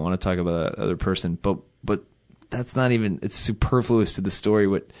 but I don't want to talk about that other person. But that's not even, it's superfluous to the story.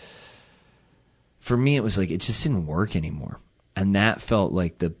 For me, it was it just didn't work anymore. And that felt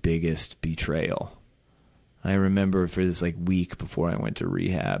like the biggest betrayal. I remember for this week before I went to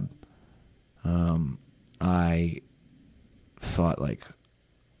rehab, I thought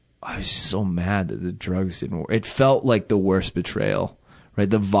I was just so mad that the drugs didn't work. It felt like the worst betrayal. Right,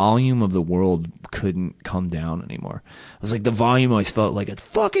 the volume of the world couldn't come down anymore. I was the volume always felt like a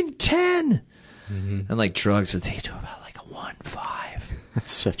fucking 10, and drugs would take it to about a 1.5.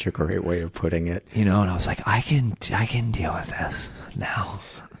 That's such a great way of putting it. And I was I can deal with this now.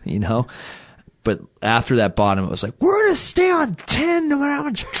 But after that bottom, it was we're gonna stay on 10 no matter how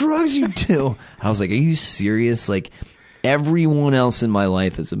much drugs you do. I was are you serious? Everyone else in my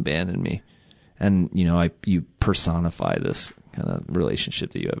life has abandoned me, and you personify this kind of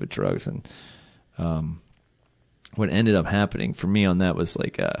relationship that you have with drugs, and what ended up happening for me on that was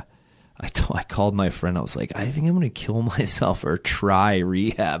like, I called my friend. I was like, I think I'm going to kill myself or try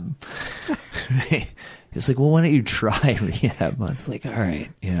rehab. He's like, well, why don't you try rehab? I was like, all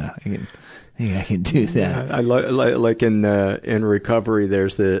right, yeah, I can do that. Yeah, I like in recovery,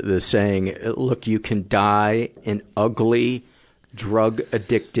 there's the saying, look, you can die an ugly,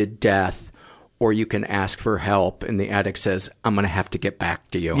 drug-addicted death, or you can ask for help, and the addict says, I'm going to have to get back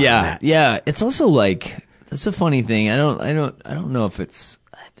to you on that. Yeah. It's also like, that's a funny thing. I don't know if it's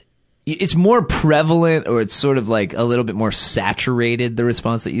more prevalent, or it's sort of like a little bit more saturated, the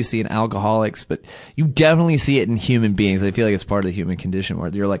response that you see in alcoholics, but you definitely see it in human beings. I feel like it's part of the human condition where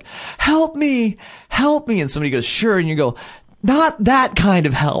you're like, help me, and somebody goes, sure, and you go, not that kind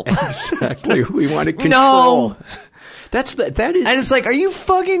of help. Exactly. We want to control. No. That is, and it's like, are you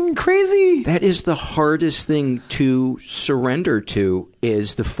fucking crazy? That is the hardest thing to surrender to,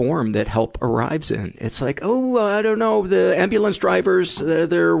 is the form that help arrives in. It's like, I don't know, the ambulance drivers,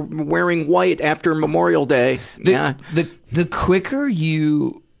 they're wearing white after Memorial Day. The quicker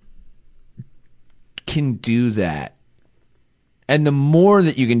you can do that, and the more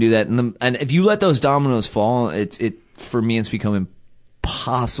that you can do that, and if you let those dominoes fall, for me, it's become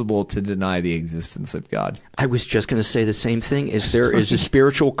impossible to deny the existence of God. I was just going to say the same thing. There is a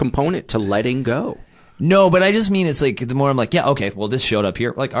spiritual component to letting go. No, but I just mean, it's like, the more I'm like, yeah, okay, well, this showed up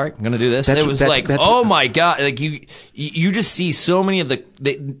here. Like, all right, I'm going to do this. Oh my God. Like, you just see so many of the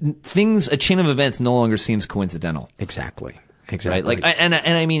things, a chain of events no longer seems coincidental. Exactly. Right? Like, and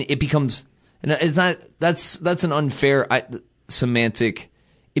I mean, it becomes, and it's not, that's an unfair semantic.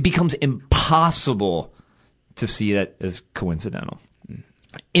 It becomes impossible to see that as coincidental.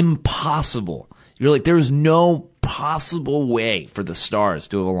 Impossible. You're like, there's no possible way for the stars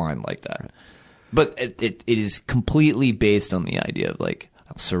to have aligned like that. But it is completely based on the idea of like,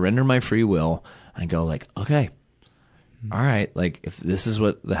 I'll surrender my free will and go like, okay, all right, like if this is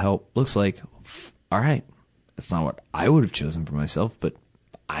what the help looks like, all right, it's not what I would have chosen for myself, but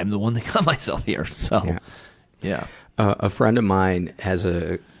I'm the one that got myself here. So, yeah. A friend of mine has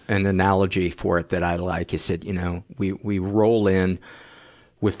an analogy for it that I like. He said, we roll in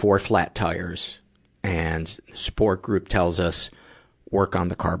with 4 flat tires, and the support group tells us, work on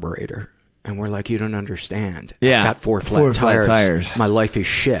the carburetor. And we're like, you don't understand. Yeah. I've got 4 flat tires. My life is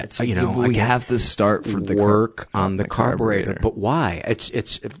shit. We have to start for the work on the carburetor. But why?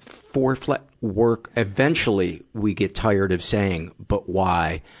 It's 4 flat work. Eventually, we get tired of saying, but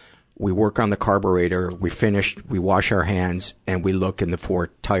why? We work on the carburetor, we finished, we wash our hands, and we look, and the 4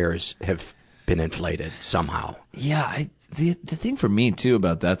 tires have been inflated somehow. Yeah, the thing for me too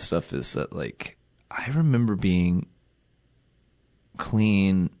about that stuff is that, like, I remember being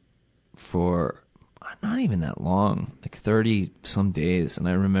clean for not even that long, like 30 some days, and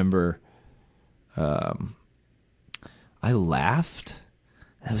I remember I laughed.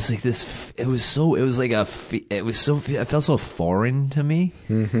 I was like this. It felt so foreign to me.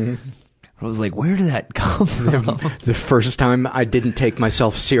 Mm-hmm. I was like, where did that come from? The first time I didn't take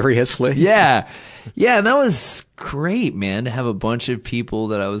myself seriously. Yeah. And that was great, man, to have a bunch of people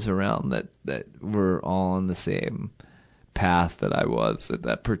that I was around that were all on the same path that I was at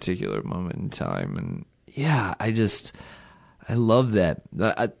that particular moment in time. And yeah, I love that.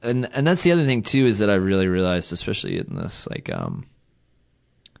 And that's the other thing too, is that I really realized, especially in this, like,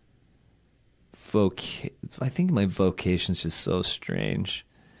 I think my vocation's just so strange,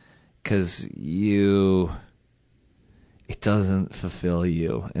 because it doesn't fulfill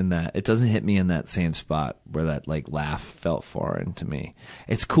you in that. It doesn't hit me in that same spot where that like laugh felt foreign to me.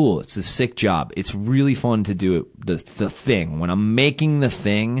 It's cool. It's a sick job. It's really fun to do it. The thing, when I'm making the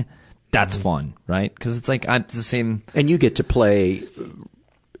thing, that's fun, right? Because it's like, it's the same. And you get to play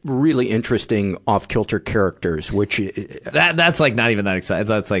really interesting off-kilter characters, which that's like not even that exciting.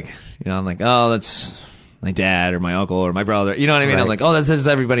 That's like, I'm like, oh, that's my dad or my uncle or my brother. You know what I mean? Right. I'm like, oh, that's just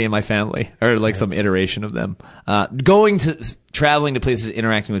everybody in my family, or like some iteration of them. Traveling to places,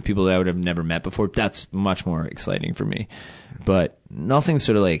 interacting with people that I would have never met before, that's much more exciting for me. But nothing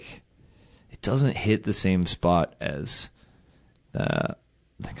sort of like, it doesn't hit the same spot as the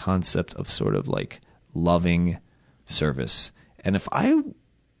concept of sort of like loving service. And if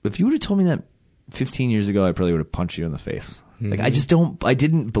you would have told me that 15 years ago, I probably would have punched you in the face. Mm-hmm. Like, I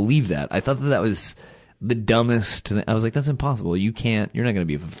didn't believe that. I thought that was the dumbest. I was like, that's impossible. You're not going to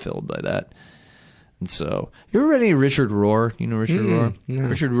be fulfilled by that. And so, you ever read any Richard Rohr? You know Richard Rohr? No.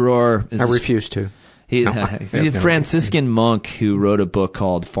 Richard Rohr is... I refuse to. He's a Franciscan monk who wrote a book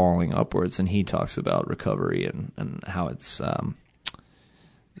called Falling Upwards, and he talks about recovery and how it's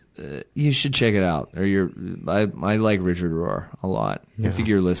you should check it out. I like Richard Rohr a lot. Yeah. I think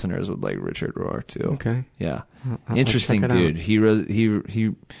your listeners would like Richard Rohr too. Okay. Yeah. Interesting dude. He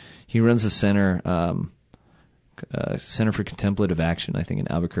runs a center for Contemplative Action, I think,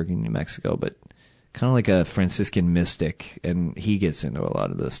 in Albuquerque, New Mexico, but kind of like a Franciscan mystic, and he gets into a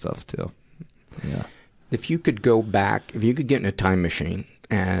lot of this stuff too. Yeah. If you could get in a time machine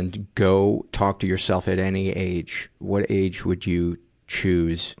and go talk to yourself at any age, what age would you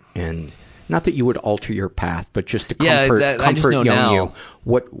choose? And not that you would alter your path, but just to comfort young you.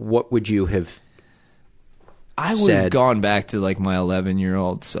 What would you have I would have gone back to like my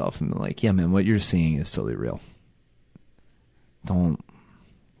 11-year-old self and been like, yeah, man, what you're seeing is totally real. Don't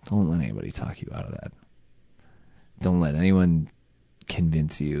let anybody talk you out of that. Don't let anyone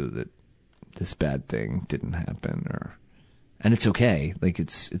convince you that this bad thing didn't happen, and it's okay. Like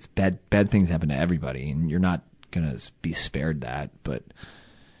it's bad things happen to everybody, and you're not gonna be spared that. But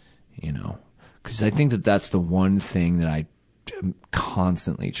because I think that's the one thing that I am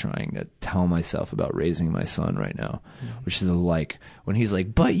constantly trying to tell myself about raising my son right now, which is like when he's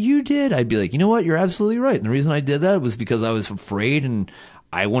like, "But you did," I'd be like, "You know what? You're absolutely right." And the reason I did that was because I was afraid and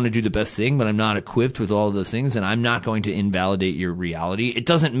I want to do the best thing, but I'm not equipped with all of those things, and I'm not going to invalidate your reality. It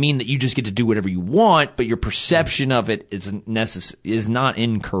doesn't mean that you just get to do whatever you want, but your perception of it is not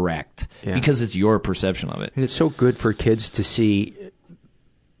incorrect because it's your perception of it. And it's so good for kids to see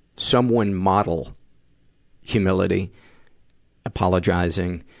someone model humility,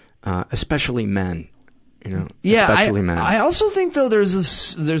 apologizing, especially men. Especially men. I also think though there's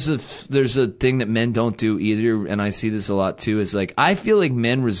a thing that men don't do either, and I see this a lot too. Is like I feel like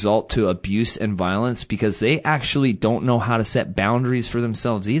men resort to abuse and violence because they actually don't know how to set boundaries for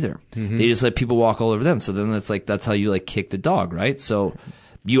themselves either. Mm-hmm. They just let people walk all over them. So then that's how you like kick the dog, right? So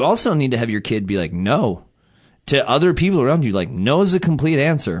you also need to have your kid be like no to other people around you. Like no is a complete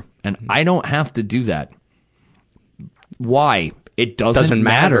answer, and I don't have to do that. Why? It doesn't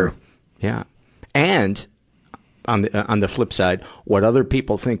matter. Yeah, and on the flip side, what other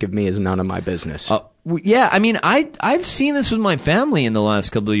people think of me is none of my business. Yeah, I mean, I've seen this with my family in the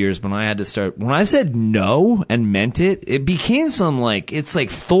last couple of years when I said no and meant it, it became it's like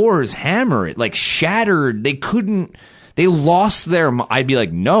Thor's hammer. It like shattered. They lost their, I'd be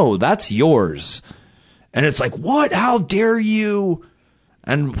like, no, that's yours. And it's like, what? How dare you?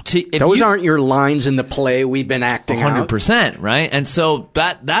 And those aren't your lines in the play we've been acting 100%, right? And so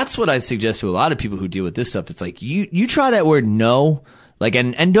that's what I suggest to a lot of people who deal with this stuff. It's like you try that word no, like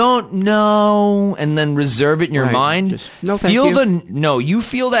and don't know, and then reserve it in your mind. Just, no, thank you. You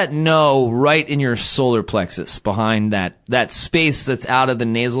feel that no right in your solar plexus behind that space that's out of the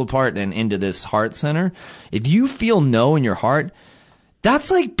nasal part and into this heart center. If you feel no in your heart,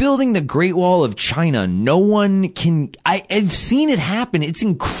 that's like building the Great Wall of China. No one can. I've seen it happen. It's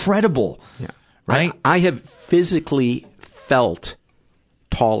incredible. Yeah. Right? I have physically felt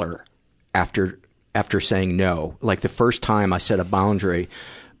taller after saying no. Like the first time I set a boundary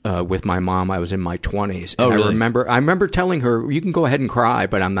with my mom, I was in my 20s. And really? I remember telling her, "You can go ahead and cry,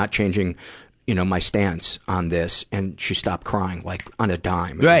 but I'm not changing my stance on this," and she stopped crying like on a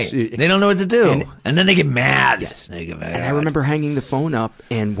dime. Right. They don't know what to do. And then they get mad. Yes. And I remember hanging the phone up,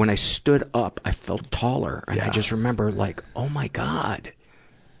 and when I stood up, I felt taller. And I just remember like, oh my God,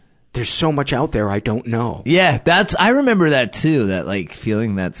 there's so much out there I don't know. Yeah, I remember that too, that like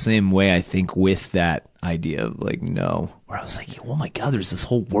feeling that same way, I think, with that idea of like no, where I was like, oh my God, there's this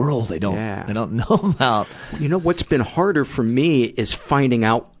whole world I don't know about. What's been harder for me is finding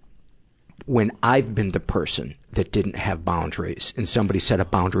out when I've been the person that didn't have boundaries and somebody set a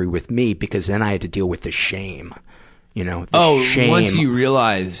boundary with me, because then I had to deal with the shame, shame. Once you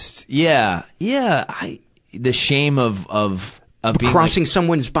realized, the shame of being crossing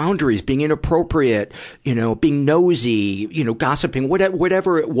someone's boundaries, being inappropriate, being nosy, gossiping,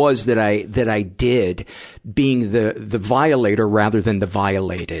 whatever it was that I did, being the violator rather than the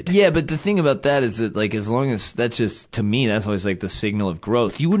violated. Yeah, but the thing about that is that, like, as long as that's just, to me, that's always like the signal of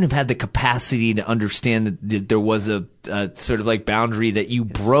growth. You wouldn't have had the capacity to understand that there was a sort of like boundary that you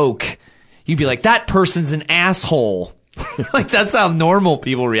broke. You'd be like, that person's an asshole. Like, that's how normal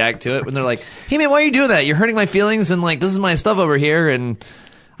people react to it when they're like, hey man, why are you doing that? You're hurting my feelings, and like, this is my stuff over here, and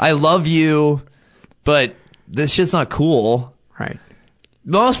I love you, but this shit's not cool. Right.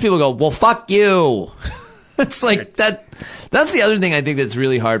 Most people go, well, fuck you. It's like that's the other thing I think that's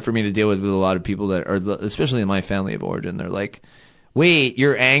really hard for me to deal with a lot of people that are, especially in my family of origin. They're like, wait,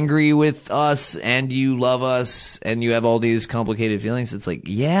 you're angry with us and you love us and you have all these complicated feelings. It's like,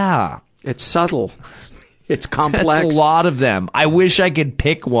 yeah. It's subtle. It's complex. That's a lot of them. I wish I could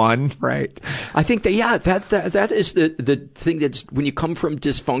pick one. Right. I think that is the thing that's when you come from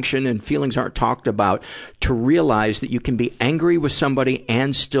dysfunction and feelings aren't talked about, to realize that you can be angry with somebody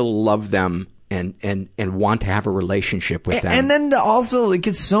and still love them and want to have a relationship with them. And then also it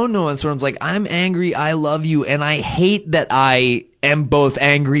gets so nuanced where I'm like, I'm angry, I love you, and I hate that I am both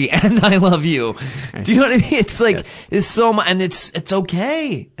angry and I love you. Do you know what I mean? It's like, yes. It's so much, and it's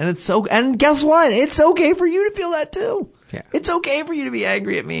okay. And guess what? It's okay for you to feel that too. Yeah. It's okay for you to be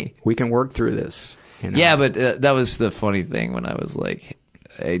angry at me. We can work through this. You know? Yeah, but that was the funny thing when I was like,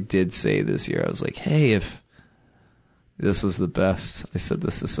 I did say this year, I was like, hey, if this was the best, I said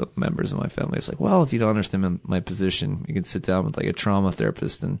this to some members of my family. It's like, well, if you don't understand my position, you can sit down with like a trauma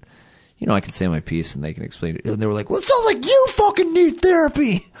therapist and, you know, I can say my piece and they can explain it. And they were like, well, it sounds like you fucking need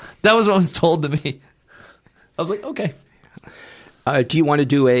therapy. That was what was told to me. I was like, okay. Do you want to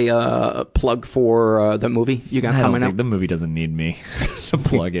do a plug for the movie you got coming up? The movie doesn't need me to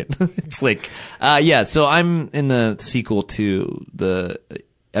plug it. It's like, so I'm in the sequel to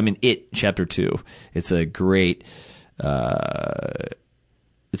It Chapter 2. It's a great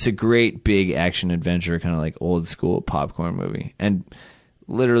big action adventure, kind of like old school popcorn movie. And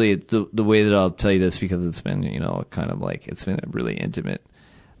literally the way that I'll tell you this, because it's been, you know, kind of like, it's been really intimate.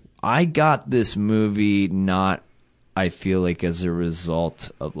 I got this movie not, I feel like, as a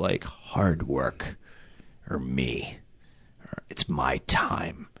result of like hard work or me, or it's my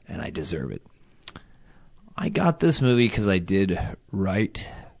time and I deserve it. I got this movie because I did right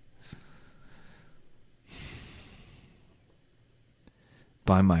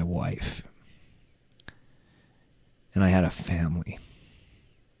by my wife, and I had a family,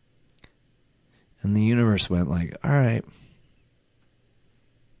 and the universe went like, all right,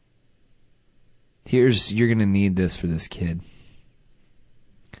 you're gonna need this for this kid.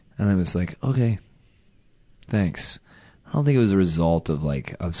 And I was like, okay, thanks. I don't think it was a result of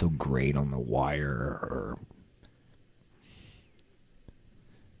like I was so great on The Wire, or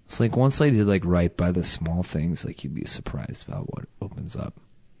it's like once I did like right by the small things, like you'd be surprised about what opens up.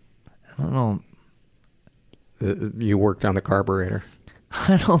 I don't know. You worked on the carburetor.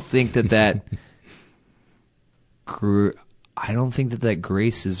 I don't think that I don't think that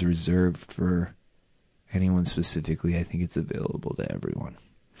grace is reserved for anyone specifically. I think it's available to everyone.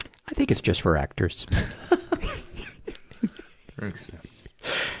 I think it's just for actors. No,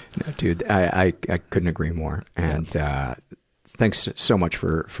 dude, I couldn't agree more. And thanks so much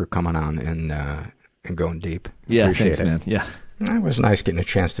for coming on and going deep. Yeah, Appreciate thanks, it. man. Yeah. It was nice getting a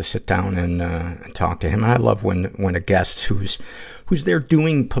chance to sit down and talk to him. And I love when a guest who's there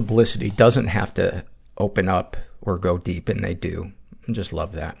doing publicity doesn't have to open up or go deep, and they do. I just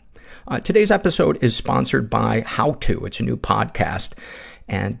love that. Today's episode is sponsored by How To. It's a new podcast,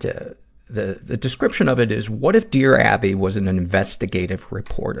 and the description of it is, what if Dear Abby was an investigative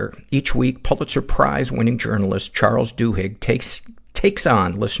reporter? Each week, Pulitzer Prize-winning journalist Charles Duhigg takes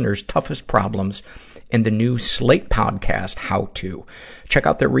on listeners' toughest problems in the new Slate podcast, How To. Check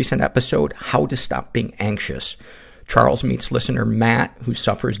out their recent episode, How to Stop Being Anxious. Charles meets listener Matt, who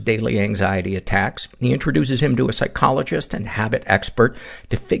suffers daily anxiety attacks. He introduces him to a psychologist and habit expert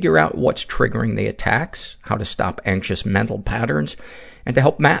to figure out what's triggering the attacks, how to stop anxious mental patterns, and to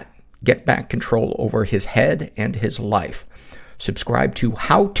help Matt get back control over his head and his life. Subscribe to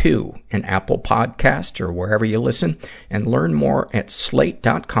How To in Apple Podcasts or wherever you listen, and learn more at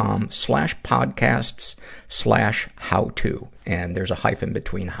slate.com/podcasts/how-to. And there's a hyphen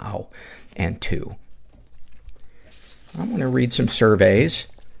between how and to. I'm going to read some surveys.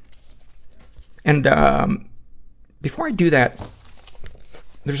 And before I do that,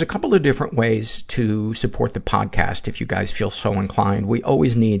 there's a couple of different ways to support the podcast if you guys feel so inclined. We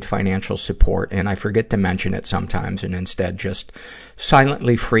always need financial support, and I forget to mention it sometimes and instead just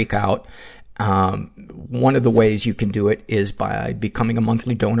silently freak out. One of the ways you can do it is by becoming a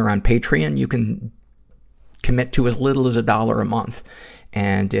monthly donor on Patreon. You can commit to as little as $1 a month,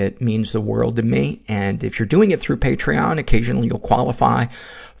 and it means the world to me. And if you're doing it through Patreon, occasionally you'll qualify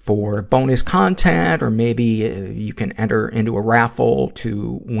for bonus content, or maybe you can enter into a raffle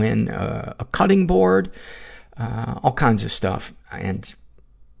to win a cutting board, all kinds of stuff. And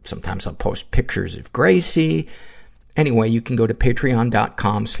sometimes I'll post pictures of Gracie. Anyway, you can go to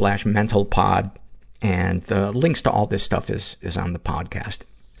patreon.com/mentalpod, and the links to all this stuff is on the podcast.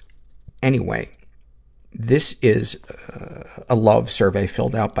 Anyway, this is a love survey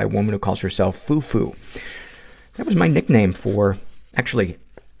filled out by a woman who calls herself Foo-Foo. That was my nickname for, actually,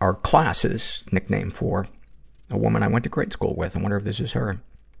 our class's nickname for a woman I went to grade school with. I wonder if this is her.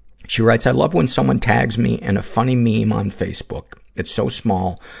 She writes, I love when someone tags me in a funny meme on Facebook. It's so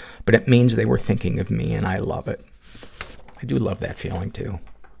small, but it means they were thinking of me, and I love it. I do love that feeling, too.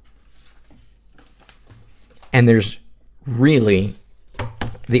 And there's really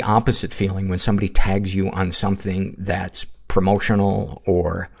the opposite feeling when somebody tags you on something that's promotional,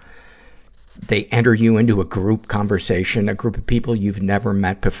 or they enter you into a group conversation, a group of people you've never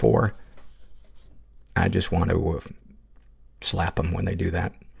met before. I just want to slap them when they do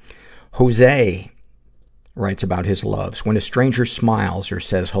that. Jose writes about his loves. When a stranger smiles or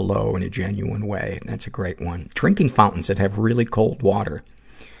says hello in a genuine way. That's a great one. Drinking fountains that have really cold water.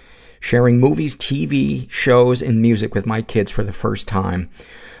 Sharing movies, TV shows, and music with my kids for the first time.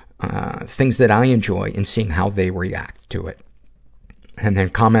 Things that I enjoy, and seeing how they react to it. And then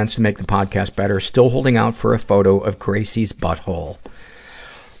comments to make the podcast better. Still holding out for a photo of Gracie's butthole.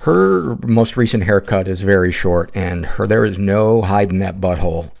 Her most recent haircut is very short, and there is no hiding that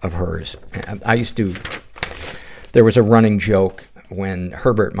butthole of hers. There was a running joke when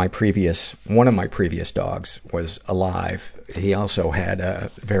Herbert, one of my previous dogs, was alive. He also had a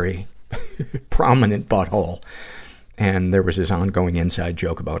very prominent butthole. And there was this ongoing inside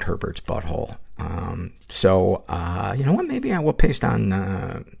joke about Herbert's butthole. You know what? Maybe I will post on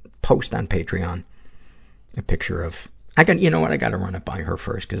Patreon a picture of, you know what? I gotta run it by her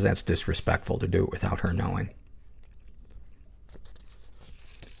first, because that's disrespectful to do it without her knowing.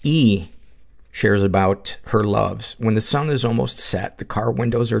 E shares about her loves. When the sun is almost set, the car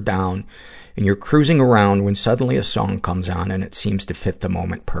windows are down, and you're cruising around when suddenly a song comes on and it seems to fit the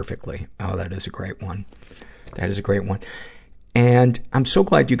moment perfectly. Oh, that is a great one. That is a great one. And I'm so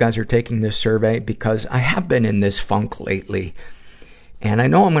glad you guys are taking this survey, because I have been in this funk lately. And I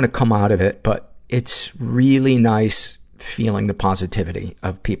know I'm going to come out of it, but it's really nice feeling the positivity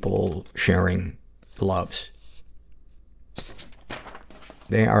of people sharing loves.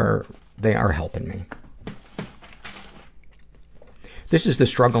 They are helping me. This is the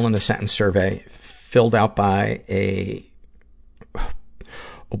struggle in a sentence survey filled out by a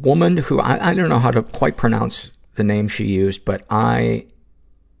woman who, I don't know how to quite pronounce the name she used, but I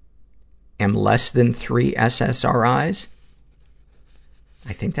am less than 3 SSRIs.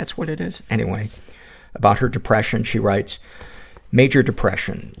 I think that's what it is. Anyway, about her depression, she writes, major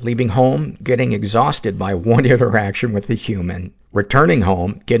depression, leaving home, getting exhausted by one interaction with a human, returning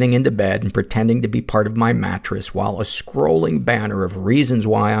home, getting into bed and pretending to be part of my mattress while a scrolling banner of reasons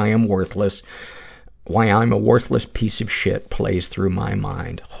why I'm a worthless piece of shit plays through my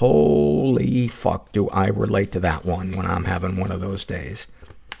mind. Holy fuck, do I relate to that one when I'm having one of those days.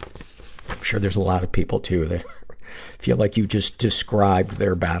 I'm sure there's a lot of people, too, that feel like you just described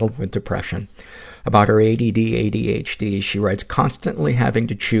their battle with depression. About her ADD, ADHD, she writes, constantly having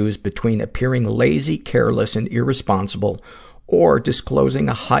to choose between appearing lazy, careless, and irresponsible, or disclosing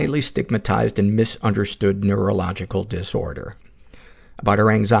a highly stigmatized and misunderstood neurological disorder. About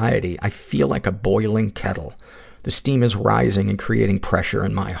her anxiety, I feel like a boiling kettle. The steam is rising and creating pressure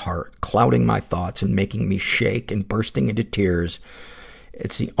in my heart, clouding my thoughts and making me shake and bursting into tears.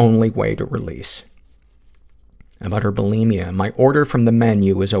 It's the only way to release. About her bulimia, my order from the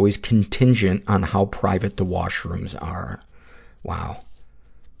menu is always contingent on how private the washrooms are. Wow.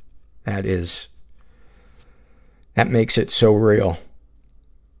 That makes it so real.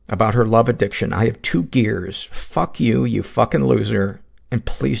 About her love addiction, I have 2 gears. Fuck you, you fucking loser, and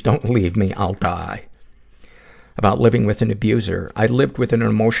please don't leave me, I'll die. About living with an abuser, I lived with an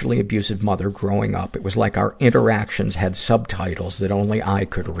emotionally abusive mother growing up. It was like our interactions had subtitles that only I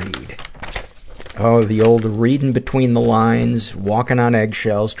could read. Oh, the old reading between the lines, walking on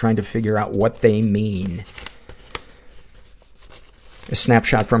eggshells, trying to figure out what they mean. A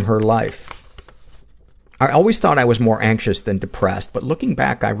snapshot from her life. I always thought I was more anxious than depressed, but looking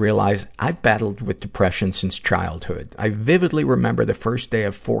back, I realized I've battled with depression since childhood. I vividly remember the first day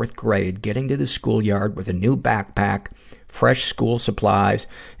of 4th grade, getting to the schoolyard with a new backpack, fresh school supplies,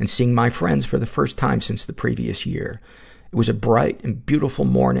 and seeing my friends for the first time since the previous year. It was a bright and beautiful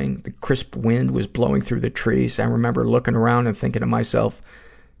morning. The crisp wind was blowing through the trees. I remember looking around and thinking to myself,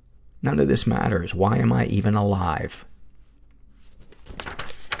 none of this matters. Why am I even alive?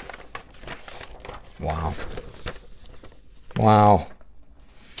 Wow. Wow.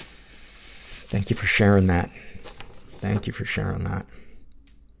 Thank you for sharing that. Thank you for sharing that.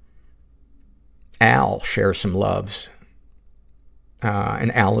 Al shares some loves.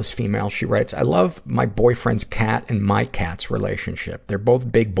 And Al is female. She writes, I love my boyfriend's cat and my cat's relationship. They're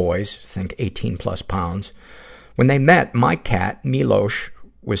both big boys, think 18 plus pounds. When they met, my cat, Milosh,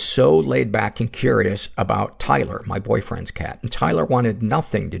 was so laid back and curious about Tyler, my boyfriend's cat. And Tyler wanted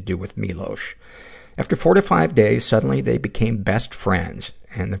nothing to do with Milosh. After 4 to 5 days, suddenly they became best friends,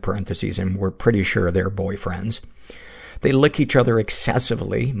 in the parentheses, and we're pretty sure they're boyfriends. They lick each other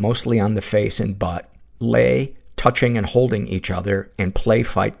excessively, mostly on the face and butt, lay, touching and holding each other, and play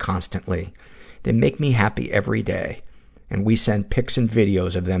fight constantly. They make me happy every day, and we send pics and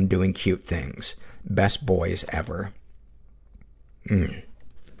videos of them doing cute things. Best boys ever.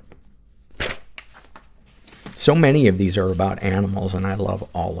 So many of these are about animals, and I love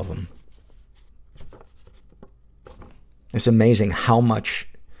all of them. It's amazing how much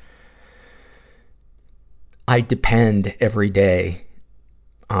I depend every day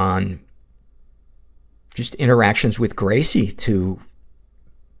on just interactions with Gracie to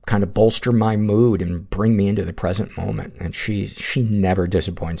kind of bolster my mood and bring me into the present moment. And she never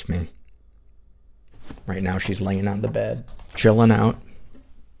disappoints me. Right now she's laying on the bed, chilling out.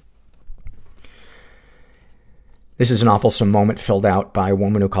 This is an awfulsome moment filled out by a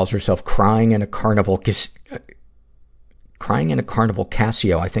woman who calls herself Crying in a Carnival Casio.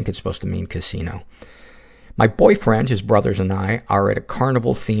 I think it's supposed to mean casino. My boyfriend, his brothers, and I are at a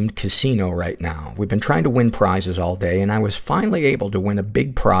carnival-themed casino right now. We've been trying to win prizes all day, and I was finally able to win a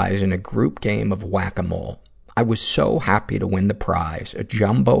big prize in a group game of whack-a-mole. I was so happy to win the prize, a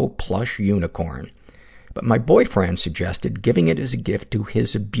jumbo plush unicorn. But my boyfriend suggested giving it as a gift to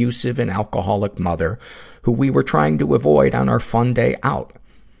his abusive and alcoholic mother, who we were trying to avoid on our fun day out.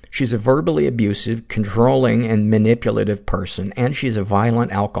 She's a verbally abusive, controlling, and manipulative person, and she's a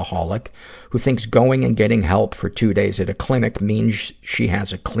violent alcoholic who thinks going and getting help for 2 days at a clinic means she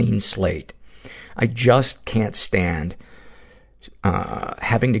has a clean slate. I just can't stand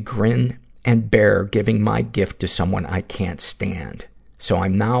having to grin and bear giving my gift to someone I can't stand. So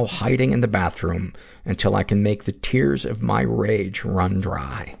I'm now hiding in the bathroom until I can make the tears of my rage run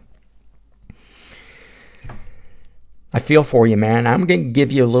dry. I feel for you, man. I'm going to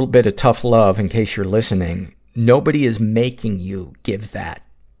give you a little bit of tough love in case you're listening. Nobody is making you give that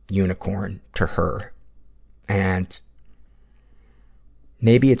unicorn to her. And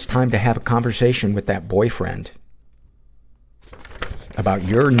maybe it's time to have a conversation with that boyfriend about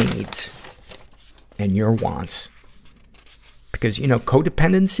your needs and your wants. Because,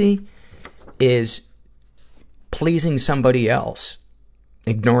 codependency is pleasing somebody else,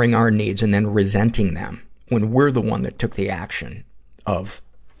 ignoring our needs, and then resenting them when we're the one that took the action of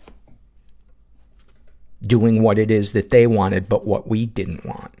doing what it is that they wanted, but what we didn't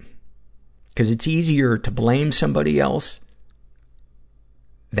want. Because it's easier to blame somebody else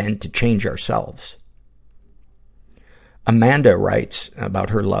than to change ourselves. Amanda writes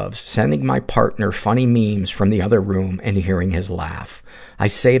about her loves, sending my partner funny memes from the other room and hearing his laugh. I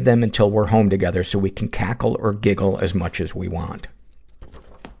save them until we're home together so we can cackle or giggle as much as we want.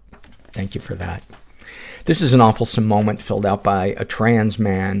 Thank you for that. This is an awfulsome moment filled out by a trans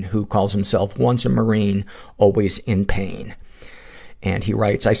man who calls himself once a Marine, always in pain. And he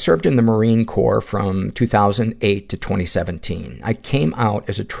writes, I served in the Marine Corps from 2008 to 2017. I came out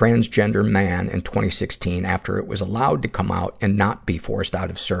as a transgender man in 2016 after it was allowed to come out and not be forced out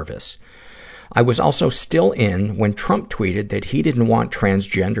of service. I was also still in when Trump tweeted that he didn't want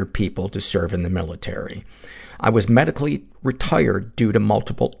transgender people to serve in the military. I was medically retired due to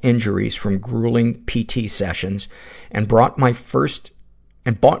multiple injuries from grueling PT sessions and bought my first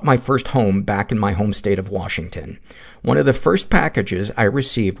home back in my home state of Washington. One of the first packages I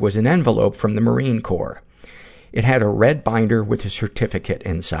received was an envelope from the Marine Corps. It had a red binder with a certificate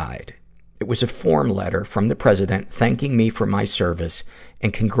inside. It was a form letter from the president thanking me for my service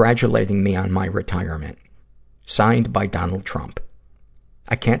and congratulating me on my retirement. Signed by Donald Trump.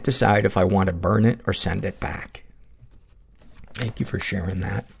 I can't decide if I want to burn it or send it back. Thank you for sharing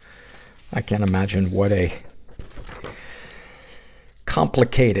that. I can't imagine what a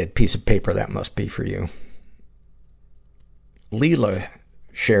complicated piece of paper that must be for you. Leela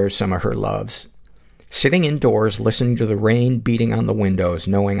shares some of her loves. Sitting indoors, listening to the rain beating on the windows,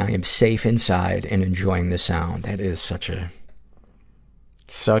 knowing I am safe inside and enjoying the sound. That is such a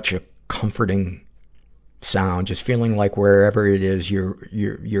comforting sound. Just feeling like wherever it is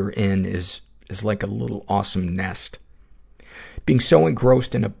you're in is like a little awesome nest. Being so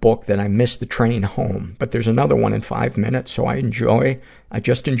engrossed in a book that I miss the train home, but there's another one in 5 minutes, so I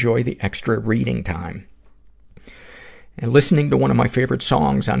just enjoy the extra reading time. And listening to one of my favorite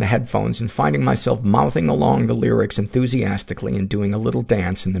songs on the headphones and finding myself mouthing along the lyrics enthusiastically and doing a little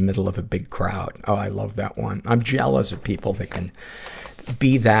dance in the middle of a big crowd. Oh, I love that one. I'm jealous of people that can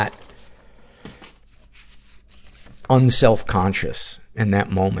be that unself-conscious in that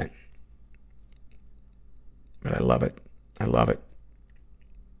moment. But I love it. I love it.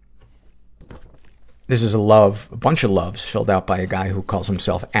 This is a bunch of loves filled out by a guy who calls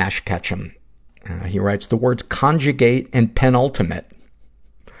himself Ash Ketchum. He writes the words conjugate and penultimate.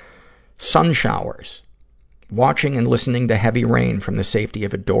 Sun showers. watching and listening to heavy rain from the safety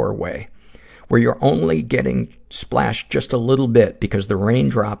of a doorway, where you're only getting splashed just a little bit because the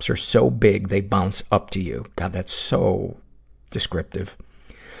raindrops are so big they bounce up to you. God, that's so descriptive.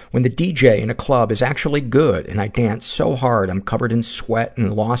 When the DJ in a club is actually good and I dance so hard I'm covered in sweat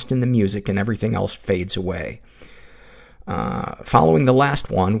and lost in the music and everything else fades away. Following the last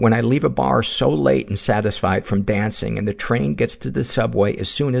one, when I leave a bar so late and satisfied from dancing and the train gets to the subway as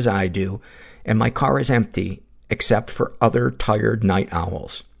soon as I do and my car is empty except for other tired night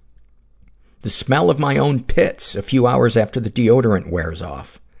owls. The smell of my own pits a few hours after the deodorant wears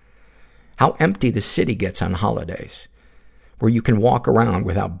off. How empty the city gets on holidays, where you can walk around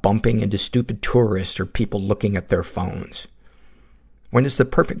without bumping into stupid tourists or people looking at their phones. When is the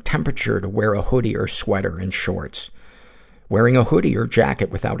perfect temperature to wear a hoodie or sweater and shorts? Wearing a hoodie or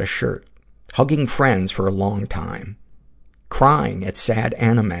jacket without a shirt. Hugging friends for a long time. Crying at sad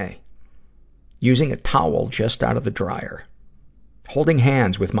anime. Using a towel just out of the dryer. Holding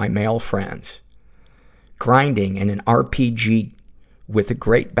hands with my male friends. Grinding in an RPG with a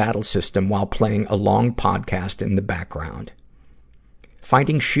great battle system while playing a long podcast in the background.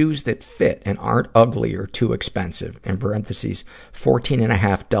 Finding shoes that fit and aren't ugly or too expensive. In parentheses,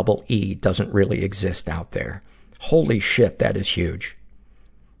 14.5 double E doesn't really exist out there. Holy shit, that is huge.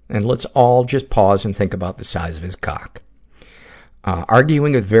 And let's all just pause and think about the size of his cock.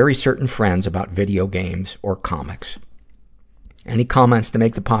 Arguing with very certain friends about video games or comics. Any comments to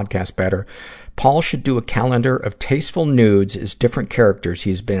make the podcast better? Paul should do a calendar of tasteful nudes as different characters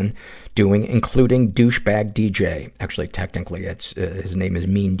he's been doing, including douchebag DJ. Actually, technically, his name is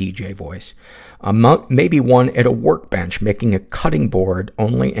Mean DJ Voice. Maybe one at a workbench making a cutting board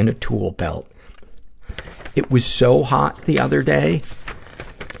only in a tool belt. It was so hot the other day.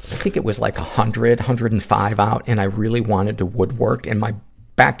 I think it was like 100, 105 out, and I really wanted to woodwork, and my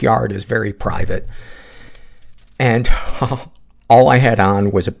backyard is very private. And all I had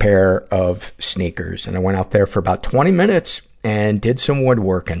on was a pair of sneakers, and I went out there for about 20 minutes and did some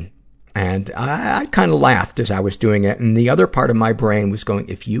woodworking. And I kind of laughed as I was doing it, and the other part of my brain was going,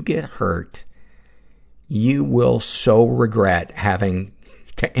 if you get hurt, you will so regret having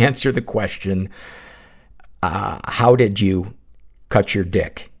to answer the question, how did you cut your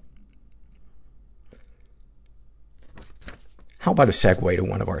dick? How about a segue to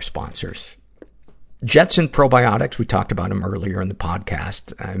one of our sponsors? Jetson Probiotics, we talked about them earlier in the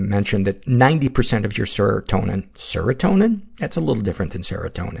podcast. I mentioned that 90% of your serotonin? That's a little different than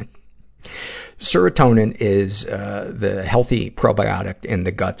serotonin. Serotonin is the healthy probiotic in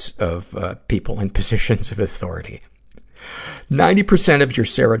the guts of people in positions of authority. 90% of your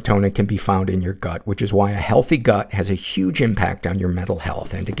serotonin can be found in your gut, which is why a healthy gut has a huge impact on your mental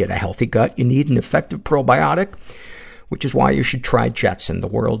health. And to get a healthy gut, you need an effective probiotic, which is why you should try Jetson, the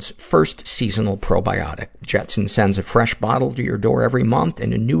world's first seasonal probiotic. Jetson sends a fresh bottle to your door every month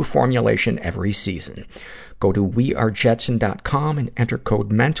and a new formulation every season. Go to wearejetson.com and enter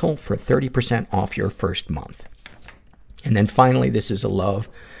code MENTAL for 30% off your first month. And then finally, this is a love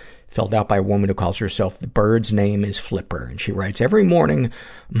filled out by a woman who calls herself The Bird's Name is Flipper. And she writes, every morning,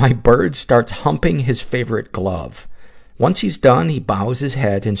 my bird starts humping his favorite glove. Once he's done, he bows his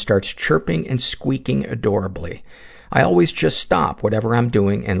head and starts chirping and squeaking adorably. I always just stop whatever I'm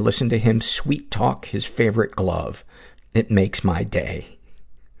doing and listen to him sweet talk his favorite glove. It makes my day.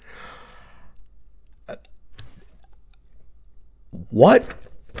 What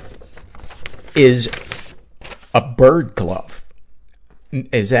is a bird glove?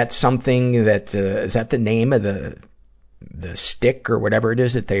 Is that something that, is that the name of the stick or whatever it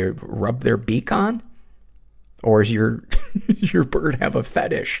is that they rub their beak on? Or is your bird have a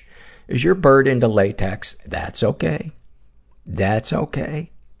fetish? Is your bird into latex? That's okay. That's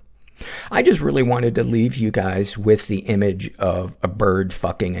okay. I just really wanted to leave you guys with the image of a bird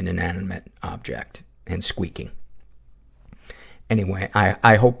fucking an inanimate object and squeaking. Anyway,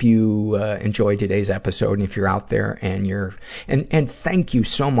 I hope you enjoyed today's episode, and if you're out there and thank you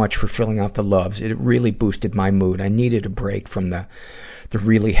so much for filling out the loves. It really boosted my mood. I needed a break from the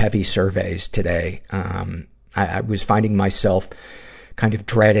really heavy surveys today. I was finding myself kind of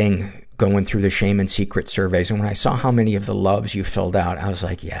dreading going through the shame and secret surveys. And when I saw how many of the loves you filled out, I was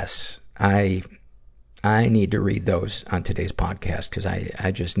like, yes, I need to read those on today's podcast because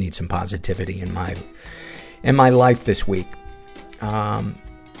I just need some positivity in my life this week. And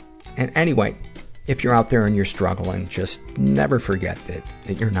anyway, if you're out there and you're struggling, just never forget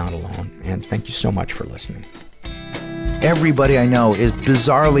that you're not alone. And thank you so much for listeing. Everybody I know is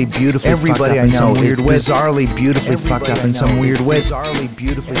bizarrely beautifully fucked up in some weird way. Bizarrely beautifully fucked up in some weird way. Bizarrely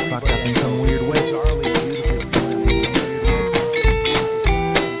beautifully fucked up in some weird way.